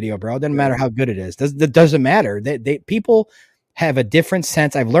YouTube video, bro. It doesn't matter how good it is. It doesn't matter. People have a different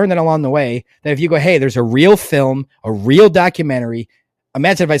sense. I've learned that along the way that if you go, hey, there's a real film, a real documentary.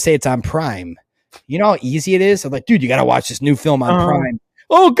 Imagine if I say it's on Prime. You know how easy it is? I'm like, dude, you got to watch this new film on Prime.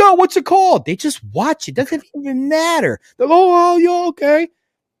 Oh, God, what's it called? They just watch it. Doesn't even matter. They're like, oh, yeah, okay.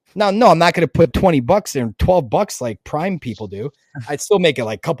 Now, no, I'm not going to put $20 there and $12 like Prime people do. I'd still make it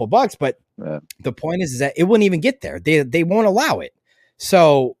like a couple bucks, but the point is that it wouldn't even get there. They won't allow it.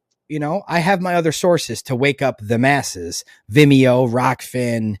 So, I have my other sources to wake up the masses: Vimeo,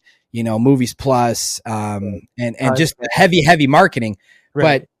 Rockfin, Movies Plus, and just heavy marketing.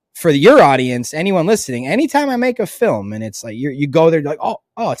 Right. But for your audience, anyone listening, anytime I make a film and it's like you go there, like, oh,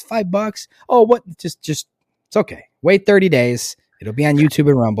 it's $5. Oh, what? Just it's okay. Wait 30 days. It'll be on YouTube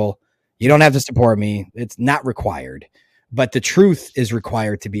and Rumble. You don't have to support me. It's not required. But the truth is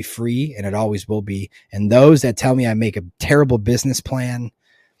required to be free, and it always will be. And those that tell me I make a terrible business plan,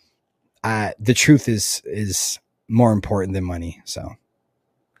 the truth is more important than money. So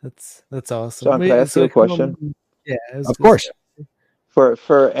that's awesome. John, can I ask you a question? Yeah, of course.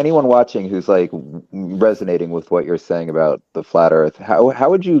 For anyone watching who's like resonating with what you're saying about the flat Earth, how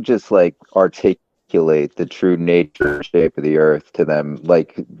would you just like articulate the true nature shape of the Earth to them?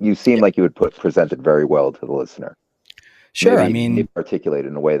 Like, you seem like you would present it very well to the listener. Sure. Maybe articulate it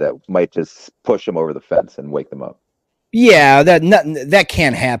in a way that might just push them over the fence and wake them up. Yeah, that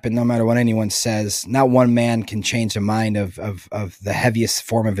can't happen no matter what anyone says. Not one man can change the mind of the heaviest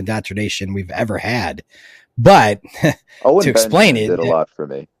form of indoctrination we've ever had. But to explain it, did a lot for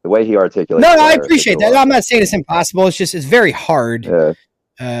me. The way he articulates. No, I appreciate that. I'm not saying it's impossible. It's very hard. Yeah.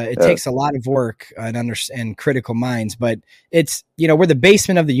 It takes a lot of work and critical minds, but it's, we're the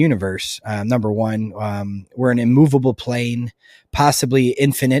basement of the universe. Number one, we're an immovable plane, possibly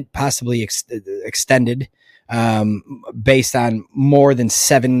infinite, possibly extended, based on more than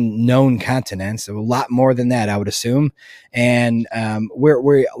 7 known continents, a lot more than that, I would assume. And,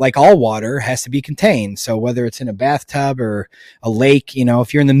 we're like all water has to be contained. So whether it's in a bathtub or a lake,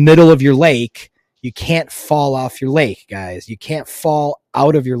 if you're in the middle of your lake, you can't fall off your lake, guys. You can't fall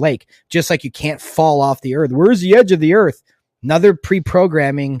out of your lake, just like you can't fall off the earth. Where's the edge of the earth? Another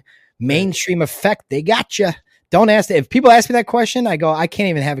pre-programming mainstream effect. They got you. Don't ask that. If people ask me that question, I go, I can't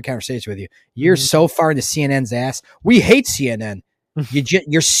even have a conversation with you. You're so far into CNN's ass. We hate CNN.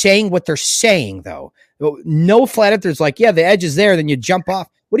 You're saying what they're saying, though. No flat earthers like, yeah, the edge is there. Then you jump off.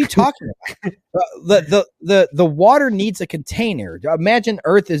 What are you talking about? The water needs a container. Imagine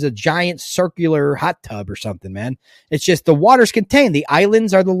Earth is a giant circular hot tub or something, man. It's just the water's contained. The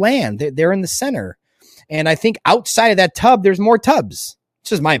islands are the land. They're in the center. And I think outside of that tub, there's more tubs. It's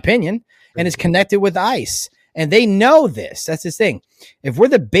just my opinion. And it's connected with ice. And they know this. That's the thing. If we're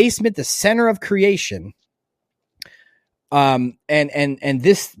the basement, the center of creation, and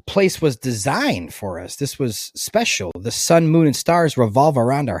this place was designed for us. This was special. The sun, moon, and stars revolve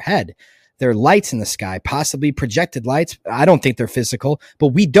around our head. They're lights in the sky, possibly projected lights. I don't think they're physical, but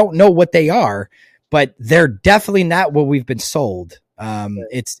we don't know what they are. But they're definitely not what we've been sold.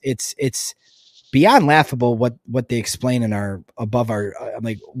 It's beyond laughable what they explain in our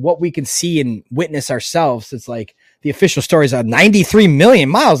like what we can see and witness ourselves. It's like the official stories are 93 million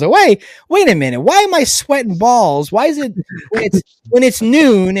miles away. Wait a minute. Why am I sweating balls? Why is it when it's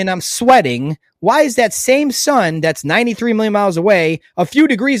noon and I'm sweating? Why is that same sun that's 93 million miles away a few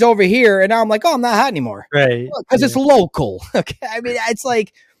degrees over here? And now I'm like, oh, I'm not hot anymore. Right. Because it's local. Okay. I mean, it's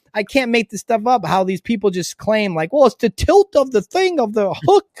like, I can't make this stuff up. How these people just claim like, well, it's the tilt of the thing, of the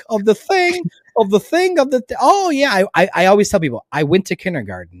hook, of the thing, of the thing, of the oh yeah. I always tell people I went to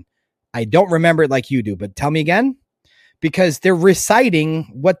kindergarten. I don't remember it like you do, but tell me again, because they're reciting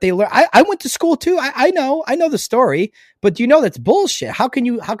what they learned. I went to school too. I know the story, but do you know that's bullshit? How can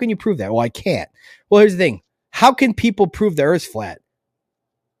you prove that? Well, I can't. Well, here's the thing. How can people prove the Earth's flat?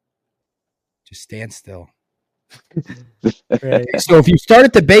 Just stand still. Right. So if you start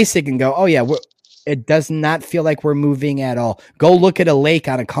at the basic and go, oh yeah, it does not feel like we're moving at all. Go look at a lake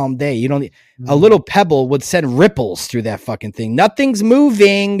on a calm day. You don't. A little pebble would send ripples through that fucking thing. Nothing's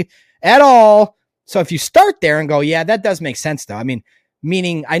moving at all. So if you start there and go, yeah, that does make sense though. I mean,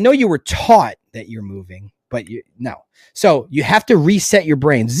 meaning I know you were taught that you're moving, but no. So you have to reset your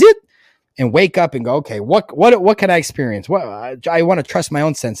brain, zip, and wake up and go, okay, what can I experience? What I want to trust my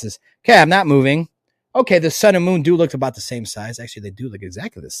own senses. Okay, I'm not moving. Okay, the sun and moon do look about the same size. Actually, they do look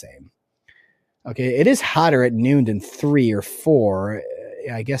exactly the same. Okay, it is hotter at noon than 3 or 4.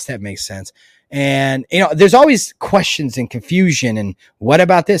 I guess that makes sense. And, there's always questions and confusion. And what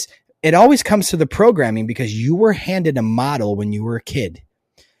about this? It always comes to the programming because you were handed a model when you were a kid.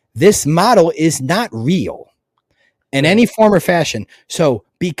 This model is not real in any form or fashion. So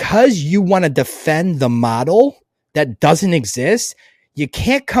because you want to defend the model that doesn't exist, you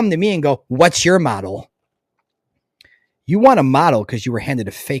can't come to me and go, what's your model? You want a model because you were handed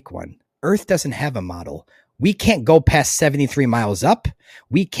a fake one. Earth doesn't have a model. We can't go past 73 miles up.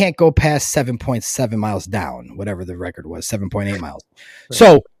 We can't go past 7.7 miles down, whatever the record was, 7.8 miles. Right.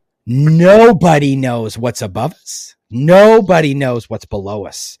 So Nobody knows what's above us. Nobody knows what's below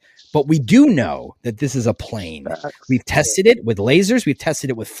us. But we do know that this is a plane. We've tested it with lasers. We've tested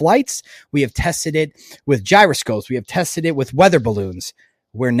it with flights. We have tested it with gyroscopes. We have tested it with weather balloons.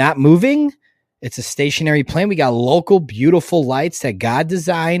 We're not moving. It's a stationary plane. We got local, beautiful lights that God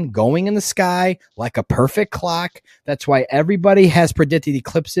designed going in the sky like a perfect clock. That's why everybody has predicted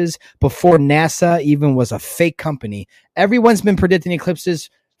eclipses before NASA even was a fake company. Everyone's been predicting eclipses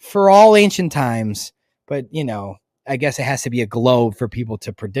for all ancient times. But, you know, I guess it has to be a globe for people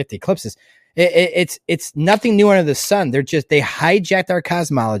to predict eclipses. It's nothing new under the sun. They hijacked our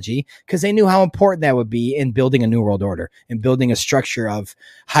cosmology because they knew how important that would be in building a new world order and building a structure of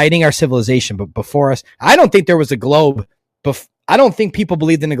hiding our civilization. But before us, I don't think there was a globe. I don't think people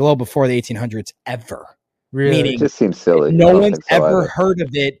believed in a globe before the 1800s ever. Really? Meaning, it just seems silly. No one's ever heard of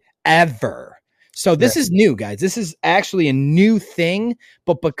it ever. So this is new, guys. This is actually a new thing.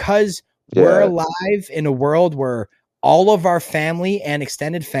 But because we're alive in a world where all of our family and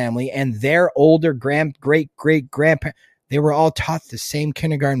extended family and their older great-great-grandparents, they were all taught the same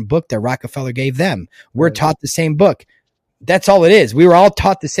kindergarten book that Rockefeller gave them. We're taught the same book. That's all it is. We were all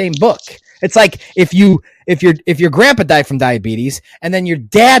taught the same book. It's like if your grandpa died from diabetes and then your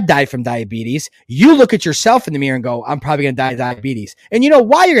dad died from diabetes, you look at yourself in the mirror and go, I'm probably going to die of diabetes. And you know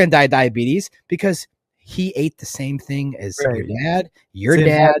why you're going to die of diabetes? Because he ate the same thing as your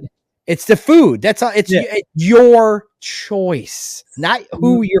dad. It's the food. That's all. It's your choice, not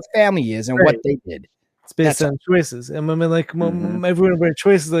who your family is and what they did. It's based on choices. And I mean, like, everyone with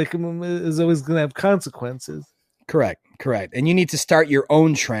choices is always going to have consequences. Correct. And you need to start your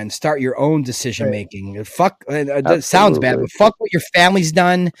own trend, start your own decision making. Fuck, that sounds bad, but fuck what your family's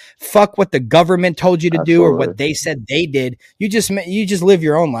done. Fuck what the government told you to do or what they said they did. You just live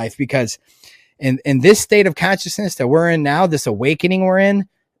your own life, because in this state of consciousness that we're in now, this awakening we're in,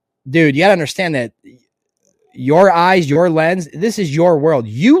 dude, you gotta understand that your eyes, your lens, this is your world.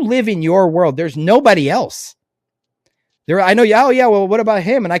 You live in your world. There's nobody else. I know. Oh yeah. Well, what about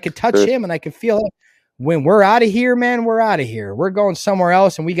him? And I could touch him and I could feel it. When we're out of here, man, we're out of here. We're going somewhere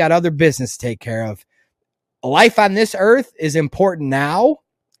else and we got other business to take care of. Life on this earth is important now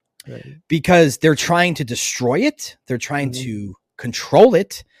because they're trying to destroy it. They're trying to control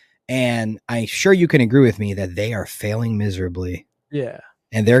it. And I'm sure you can agree with me that they are failing miserably. Yeah.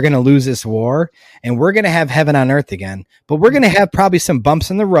 And they're going to lose this war and we're going to have heaven on earth again, but we're going to have probably some bumps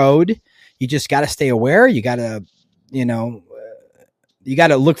in the road. You just got to stay aware. You got to, you got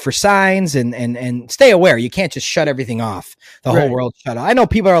to look for signs and stay aware. You can't just shut everything off. The whole world shut off. I know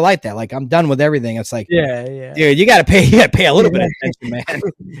people are like that. Like, I'm done with everything. It's like, dude, you got to pay a little bit of attention,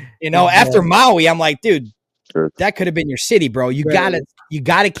 man. After Maui, I'm like, dude, that could have been your city, bro. You got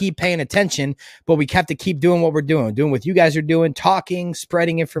to keep paying attention, but we have to keep doing what we're doing what you guys are doing, talking,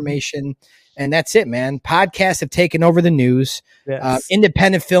 spreading information. And that's it, man. Podcasts have taken over the news. Yes.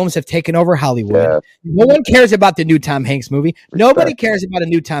 Independent films have taken over Hollywood. Yeah. No one cares about the new Tom Hanks movie. Nobody cares about a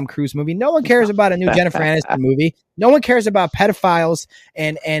new Tom Cruise movie. No one cares about a new Jennifer Aniston movie. No one cares about pedophiles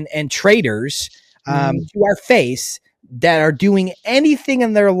and traitors to our face that are doing anything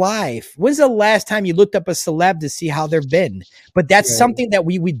in their life. When's the last time you looked up a celeb to see how they've been? But that's something that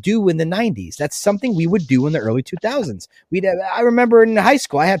we would do in the 90s. That's something we would do in the early 2000s. I remember in high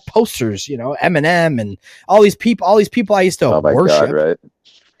school, I had posters, Eminem and all these people I used to worship. God, right?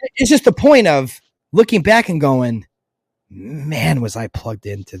 It's just the point of looking back and going, man, was I plugged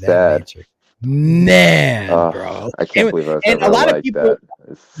into that nature. Man, bro. I can't believe I was and a lot of people,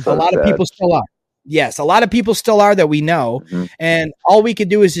 people still are. Yes, a lot of people still are that we know, and all we could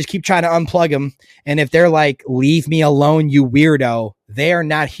do is just keep trying to unplug them. And if they're like, leave me alone, you weirdo, they are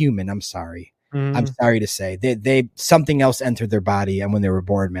not human. I'm sorry. I'm sorry to say. They something else entered their body and when they were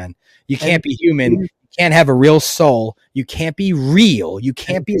born, man. You can't be human. You can't have a real soul. You can't be real. You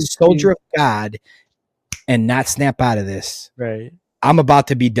can't be a soldier of God and not snap out of this. Right. I'm about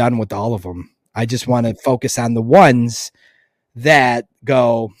to be done with all of them. I just want to focus on the ones that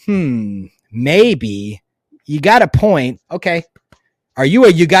go, maybe you got a point. Okay. Are you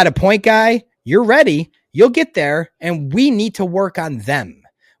you got a point guy? You're ready. You'll get there. And we need to work on them.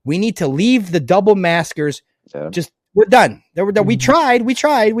 We need to leave the double maskers. Yeah. We're done. We tried. We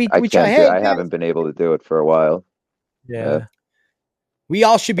tried. I haven't been able to do it for a while. Yeah. We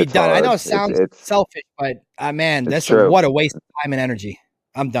all should be done. Hard. I know it sounds selfish, but man, what a waste of time and energy.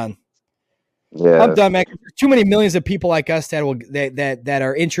 I'm done. Yeah, I'm done, man. There's too many millions of people like us that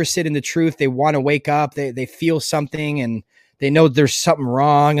are interested in the truth. They want to wake up. They feel something, and they know there's something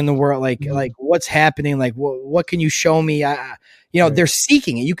wrong in the world. Like what's happening? Like what can you show me? They're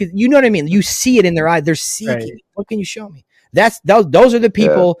seeking it. You know what I mean. You see it in their eye. They're seeking. Right. What can you show me? Those are the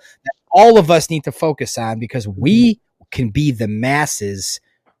people that all of us need to focus on, because we can be the masses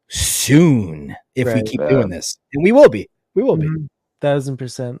soon if we keep doing this, and we will be.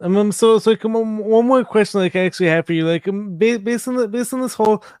 1,000%. So like one more question, like I actually have for you, like based on this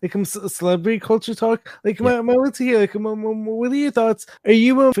whole like celebrity culture talk, like I want to hear like what are your thoughts? Are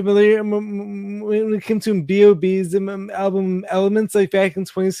you familiar when it came to B.O.B.'s album Elements, like back in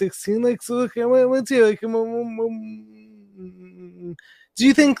 2016? Like, so look, I want to hear like do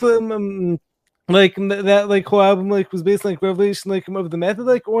you think like that like whole album like was based on like revelation like of the method,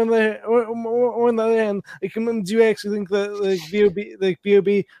 like or on the other hand, like do you actually think that like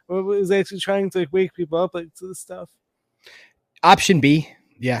B.O.B. was actually trying to like wake people up like to this stuff? Option B,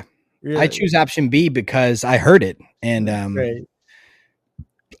 yeah. Really? I choose option B because I heard it, and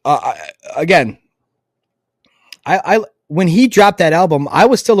again, I when he dropped that album, I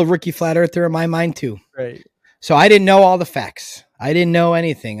was still a rookie flat earther in my mind too. Right. So I didn't know all the facts. I didn't know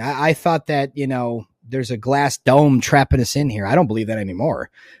anything. I thought that, there's a glass dome trapping us in here. I don't believe that anymore.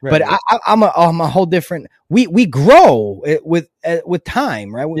 Right. But I'm a whole different. We grow with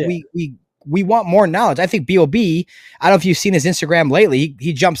time, right? Yeah. We want more knowledge. I think B.O.B. I don't know if you've seen his Instagram lately.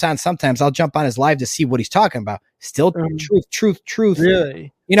 He jumps on sometimes. I'll jump on his live to see what he's talking about. Still truth.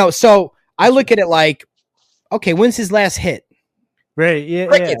 Really? So I look at it like, okay, when's his last hit? Right. Yeah.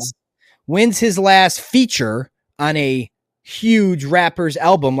 Crickets. When's his last feature on a huge rapper's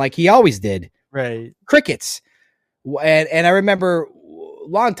album like he always did? Right. Crickets. And I remember a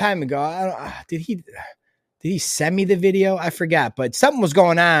long time ago, did he send me the video? I forgot, but something was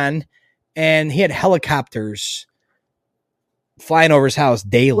going on and he had helicopters flying over his house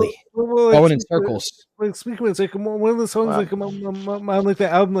daily, going in circles. Like speaking of, it's like one of the songs like on like the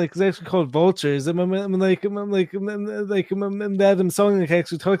album like is actually called Vultures. That song like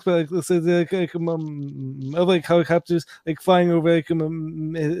actually talks about like helicopters like flying over like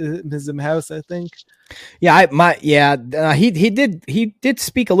his house, I think. Yeah, he did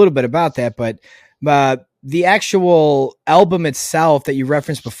speak a little bit about that, but the actual album itself that you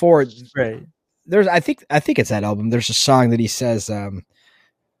referenced before, right? There's I think it's that album. There's a song that he says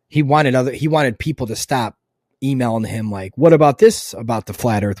he wanted people to stop emailing him like, what about this about the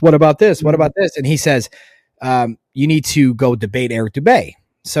flat earth? What about this? What about this? And he says, you need to go debate Eric Dubay.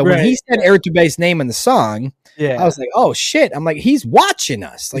 So when he said Eric Dubay's name in the song, I was like, oh shit. I'm like, he's watching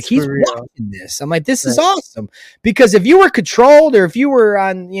us. Like he's watching this. I'm like, this is awesome. Because if you were controlled or if you were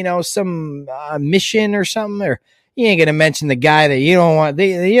on, some mission or something, or you ain't gonna mention the guy that you don't want.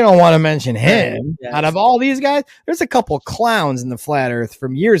 You don't want to mention him. Yes. Out of all these guys, there's a couple of clowns in the flat Earth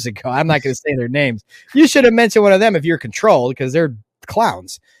from years ago. I'm not gonna say their names. You should have mentioned one of them if you're controlled, because they're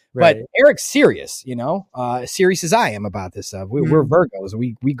clowns. Right. But Eric's serious. Serious as I am about this stuff. We're Virgos.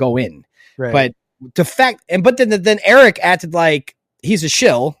 We go in. Right. But then Eric acted like he's a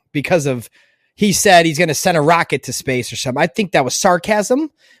shill because of. He said he's gonna send a rocket to space or something. I think that was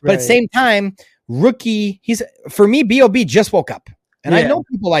sarcasm. But at the same time. Rookie, for me, B.O.B. just woke up. And I know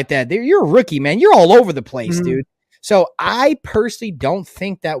people like that. You're a rookie, man. You're all over the place, dude. So I personally don't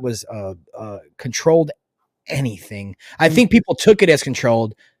think that was controlled anything. I think people took it as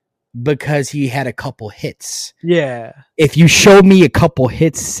controlled because he had a couple hits. Yeah. If you showed me a couple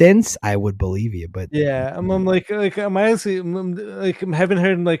hits since, I would believe you. But I'm I'm honestly I haven't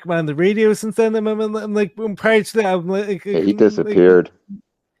heard him like on the radio since then. I'm like prior to that, I'm like he disappeared.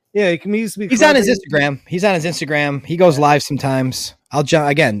 Yeah, he's on his Instagram. He's on his Instagram. He goes live sometimes. I'll jump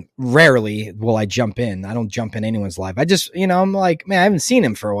again. Rarely will I jump in. I don't jump in anyone's live. I just, I'm like, man, I haven't seen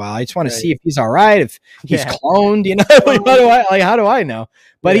him for a while. I just want to see if he's all right, if he's cloned. How do I know?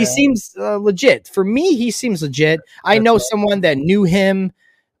 But he seems legit. For me, he seems legit. I know someone that knew him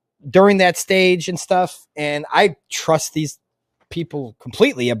during that stage and stuff, and I trust these people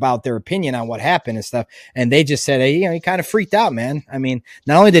completely about their opinion on what happened and stuff. And they just said, hey, he kind of freaked out, man. I mean,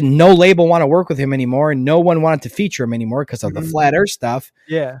 not only did no label want to work with him anymore, and no one wanted to feature him anymore because of the flat earth stuff.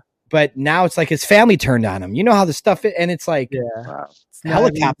 Yeah. But now it's like his family turned on him. You know how the stuff is, and it's like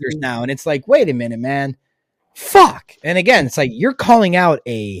helicopters now. And it's like, wait a minute, man. Fuck. And again, it's like you're calling out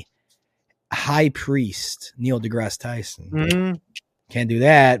a high priest, Neil deGrasse Tyson. Can't do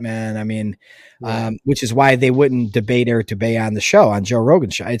that, man. I mean, which is why they wouldn't debate Eric Dubay on the show, on Joe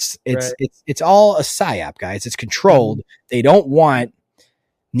Rogan's show. It's all a psyop, guys. It's controlled. They don't want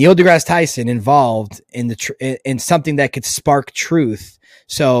Neil deGrasse Tyson involved in in something that could spark truth.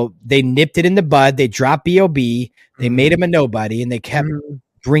 So they nipped it in the bud. They dropped B.O.B. They made him a nobody, and they kept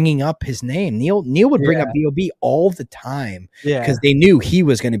bringing up his name. Neil would bring up B.O.B. all the time because they knew he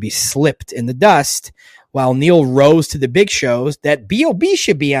was going to be slipped in the dust. While Neil rose to the big shows that B.O.B.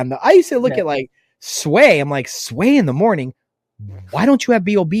 should be on I used to look at like Sway. I'm like, Sway in the morning. why don't you have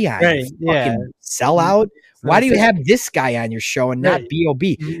B.O.B. on? Right, You yeah. fucking sellout. Why do you have this guy on your show and not Right.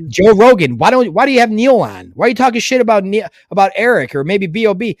 B.O.B.? Mhm. Joe Rogan, why do you have Neil on? Why are you talking shit about Eric or maybe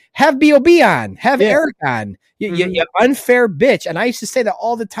B.O.B.? Have B.O.B. on. Have Eric on. You unfair bitch. And I used to say that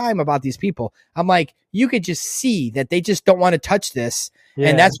all the time about these people. I'm like, you could just see that they just don't want to touch this. Yeah.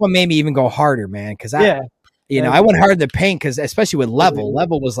 And that's what made me even go harder, man. Because I Yeah. went hard in the paint because especially with Level.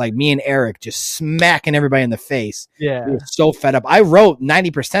 Level was like me and Eric just smacking everybody in the face. Yeah. We were so fed up. I wrote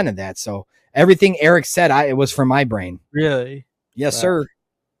 90% of that. So everything Eric said, it was from my brain. Really? Yes, sir.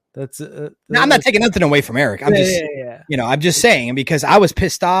 That's Now, I'm not taking nothing away from Eric. I'm just, I'm just saying because I was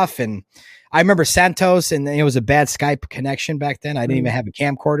pissed off, and I remember Santos, and it was a bad Skype connection back then. I didn't even have a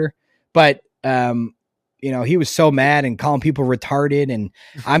camcorder, but he was so mad and calling people retarded, and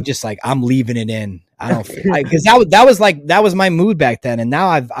I'm just like, I'm leaving it in. I don't because that was my mood back then, and now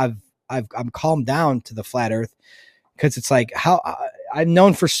I'm calmed down to the flat Earth because it's like how I've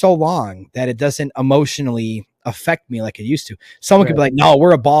known for so long that it doesn't emotionally affect me like it used to. Someone could be like, no,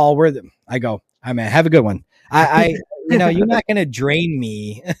 we're a ball. I go, I mean, have a good one. You're not going to drain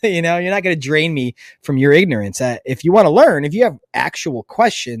me. You're not going to drain me from your ignorance. If you want to learn, if you have actual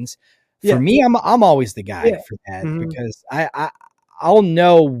questions for me, I'm always the guy for that because I'll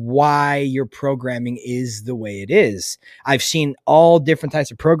know why your programming is the way it is. I've seen all different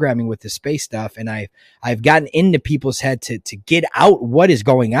types of programming with the space stuff, and I've gotten into people's head to get out what is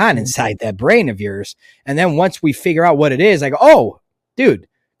going on inside that brain of yours. And then once we figure out what it is, I go, oh, dude,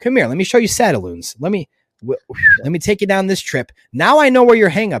 come here. Let me show you Satelloons. Let me take you down this trip. Now I know where your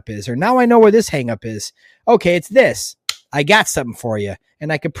hang up is, or now I know where this hang up is. Okay, it's this. I got something for you,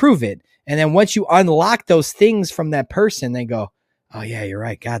 and I could prove it. And then once you unlock those things from that person, they go, oh, yeah, you're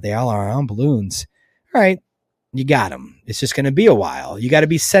right. God, they all are on balloons. All right. You got them. It's just going to be a while. You got to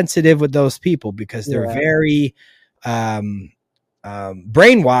be sensitive with those people because they're very brainwashed.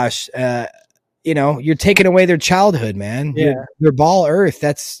 You're taking away their childhood, man. Yeah. They're ball earth.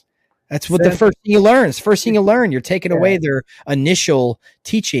 That's what the first thing you learn. It's the first thing you learn. You're taking away their initial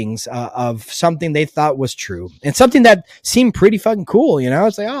teachings of something they thought was true and something that seemed pretty fucking cool.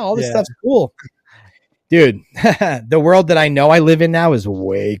 It's like, oh, all this stuff's cool. Dude, the world that I know I live in now is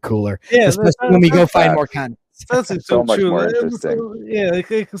way cooler. Yeah, especially when we go find more content. That's like so much true. more interesting.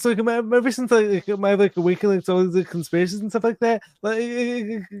 It's like ever since my awakening to all these conspiracies and stuff like that, like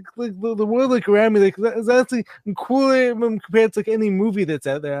the world around me is actually cooler compared to any movie that's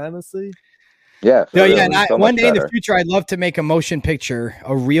out there. Honestly. Yeah. And one day in the future, I'd love to make a motion picture,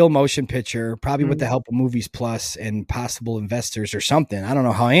 a real motion picture, probably with the help of Movies Plus and possible investors or something. I don't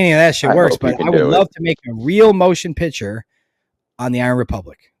know how any of that shit works, but I would love to make a real motion picture on the Iron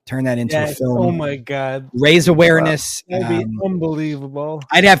Republic. Turn that into a film. Oh my God. Raise awareness. That'd be unbelievable.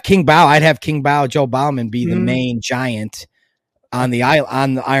 I'd have King Bao, Joe Bauman, be the main giant on the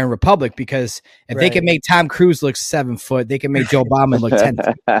Iron Republic, because if they can make Tom Cruise look 7 foot, they can make Joe Bauman look 10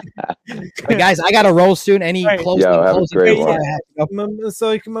 feet. But guys, I got to roll soon. Any closing?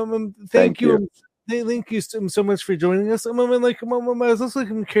 Thank you. Thank you so much for joining us. I was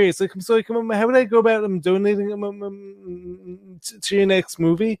also curious. How would I go about donating to your next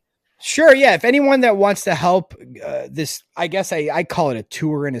movie? Sure, yeah. If anyone that wants to help this, I guess I call it a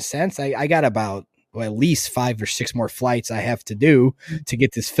tour in a sense. I got about at least 5 or 6 more flights I have to do to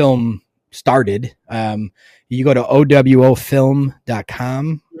get this film started. You go to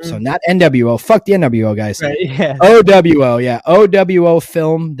owofilm.com. So not NWO. Fuck the NWO, guys. Right, yeah. OWO, yeah.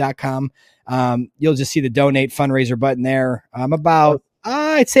 owofilm.com. You'll just see the donate fundraiser button there. I'm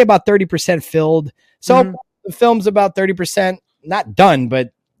I'd say about 30% filled. So the film's about 30%, not done,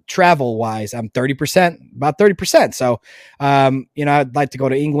 but travel wise, I'm 30%, about 30%. So, I'd like to go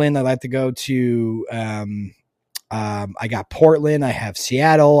to England. I'd like to go to, I got Portland. I have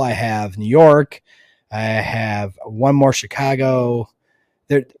Seattle. I have New York. I have one more Chicago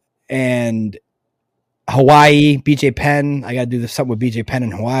there and Hawaii, BJ Penn. I got to do something with BJ Penn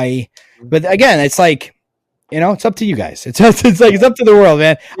in Hawaii. But again, it's like, it's up to you guys. It's up to the world,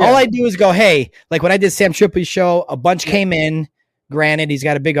 man. Yeah. All I do is go, hey, like when I did Sam Tripoli's show, a bunch came in. Granted, he's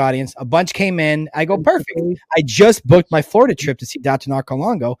got a big audience. A bunch came in. I go, perfect. I just booked my Florida trip to see Dr.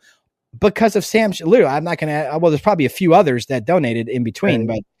 Narcolongo because of Sam's. Literally, I'm not going to. Well, there's probably a few others that donated in between,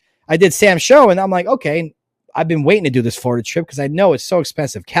 but I did Sam's show, and I'm like, okay, I've been waiting to do this Florida trip because I know it's so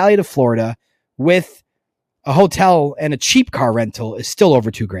expensive. Cali to Florida with a hotel and a cheap car rental is still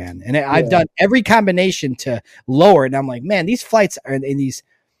over $2,000. And I've done every combination to lower it. And I'm like, man, these flights are in these.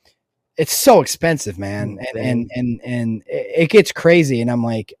 It's so expensive, man. And it gets crazy. And I'm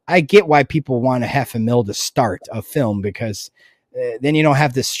like, I get why people want $500,000 to start a film because then you don't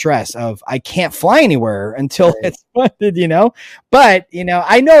have the stress of I can't fly anywhere until it's funded, But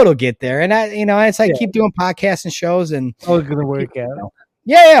I know it'll get there, and as I keep doing podcasts and shows, and all gonna work out.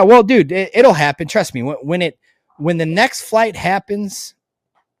 Yeah. Well, dude, it'll happen. Trust me. When the next flight happens,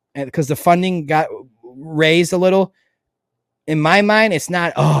 because the funding got raised a little, in my mind, it's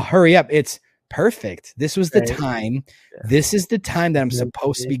not, hurry up. It's perfect. This was the time. Yeah. This is the time that I'm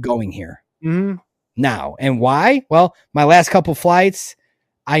supposed to be going here now. And why? Well, my last couple flights,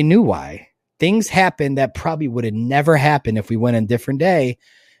 I knew why. Things happened that probably would have never happened if we went on a different day.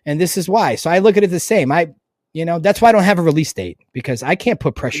 And this is why. So I look at it the same. That's why I don't have a release date, because I can't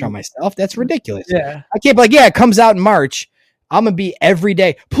put pressure on myself. That's ridiculous. Yeah. I can't be like, it comes out in March. I'm going to be every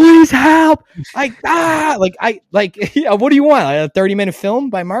day. Please help. What do you want? A 30-minute film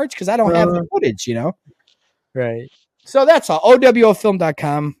by March? Because I don't have the footage, Right. So that's all.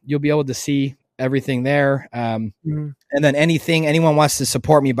 OWOfilm.com. You'll be able to see everything there. And then anyone wants to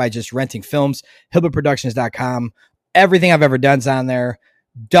support me by just renting films, HIBBELERproductions.com. Everything I've ever done's on there.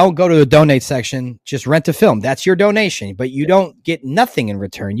 Don't go to the donate section. Just rent a film. That's your donation, but you don't get nothing in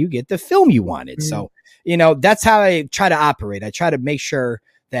return. You get the film you wanted. So, that's how I try to operate. I try to make sure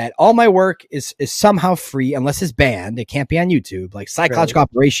that all my work is somehow free, unless it's banned. It can't be on YouTube, like Psychological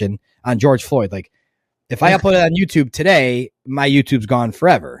Operation on George Floyd. Like, if I upload it on YouTube today, my YouTube's gone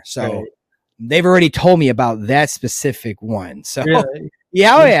forever. So they've already told me about that specific one. So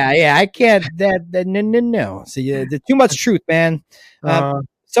yeah, I can't. No. So there's too much truth, man.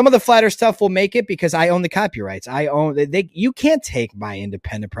 Some of the flatter stuff will make it because I own the copyrights. You can't take my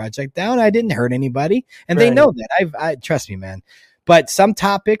independent project down. I didn't hurt anybody, and they know that. I trust me, man. But some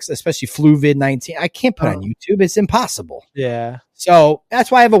topics, especially Fluvid-19, I can't put on YouTube. It's impossible. Yeah. So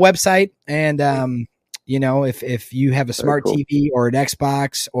that's why I have a website, and if you have a smart TV or an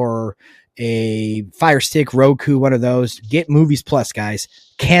Xbox or a Fire Stick, Roku, one of those, get Movies Plus, guys.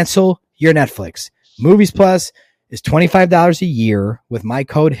 Cancel your Netflix. Movies Plus is $25 a year with my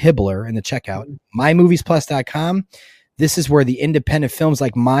code HIBBELER in the checkout. MyMoviesPlus.com. This is where the independent films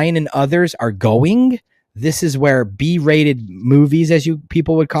like mine and others are going. This is where B-rated movies, as you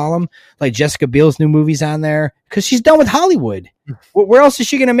people would call them, like Jessica Biel's new movies on there, because she's done with Hollywood. Where else is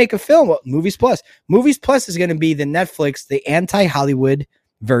she going to make a film? Well, Movies Plus. Movies Plus is going to be the Netflix, the anti-Hollywood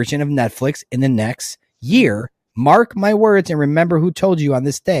version of Netflix in the next year. Mark my words and remember who told you on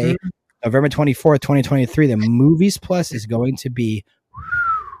this day, November 24th, 2023, that Movies Plus is going to be.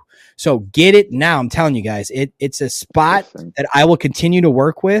 So get it now. I'm telling you guys, it's a spot that I will continue to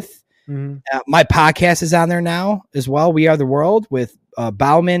work with. My podcast is on there now as well. We Are the World with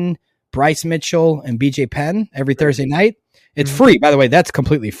Bauman, Bryce Mitchell, and BJ Penn every Thursday night. It's free, by the way. That's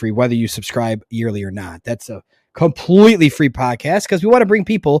completely free, whether you subscribe yearly or not. That's a completely free podcast because we want to bring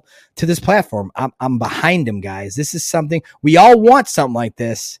people to this platform. I'm behind them, guys. This is something we all want, something like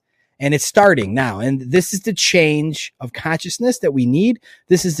this. And it's starting now. And this is the change of consciousness that we need.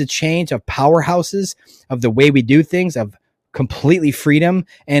 This is the change of powerhouses, of the way we do things, of completely freedom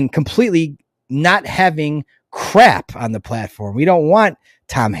and completely not having crap on the platform. We don't want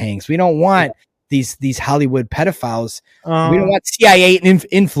Tom Hanks. We don't want these Hollywood pedophiles. We don't want CIA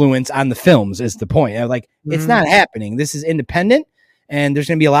influence on the films is the point. It's not happening. This is independent. And there's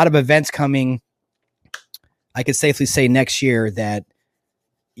going to be a lot of events coming. I could safely say next year that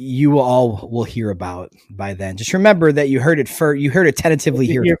you all will hear about by then. Just remember that you heard it first. You heard it tentatively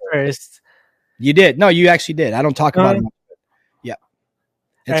here first. You did. No, you actually did. I don't talk about it. Yeah.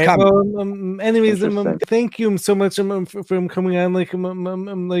 It's coming. Well, anyways, thank you so much for coming on.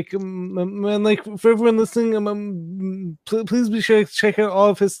 For everyone listening, please be sure to check out all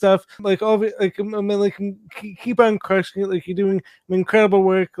of his stuff. All of it. Keep on crushing it. You're doing incredible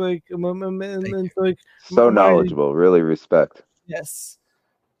work. So knowledgeable. Really respect. Yes.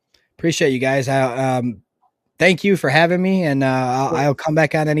 Appreciate you guys. Thank you for having me, and I'll come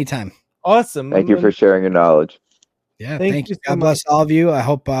back on anytime. Awesome. Thank you for sharing your knowledge. Yeah, thank you. God bless all of you. I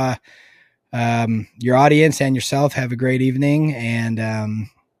hope your audience and yourself have a great evening. And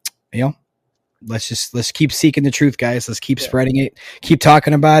let's keep seeking the truth, guys. Let's keep spreading it. Keep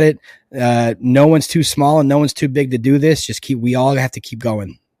talking about it. No one's too small and no one's too big to do this. We all have to keep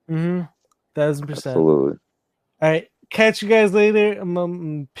going. 1,000%. Absolutely. All right. Catch you guys later.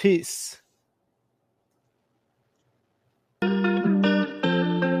 Peace.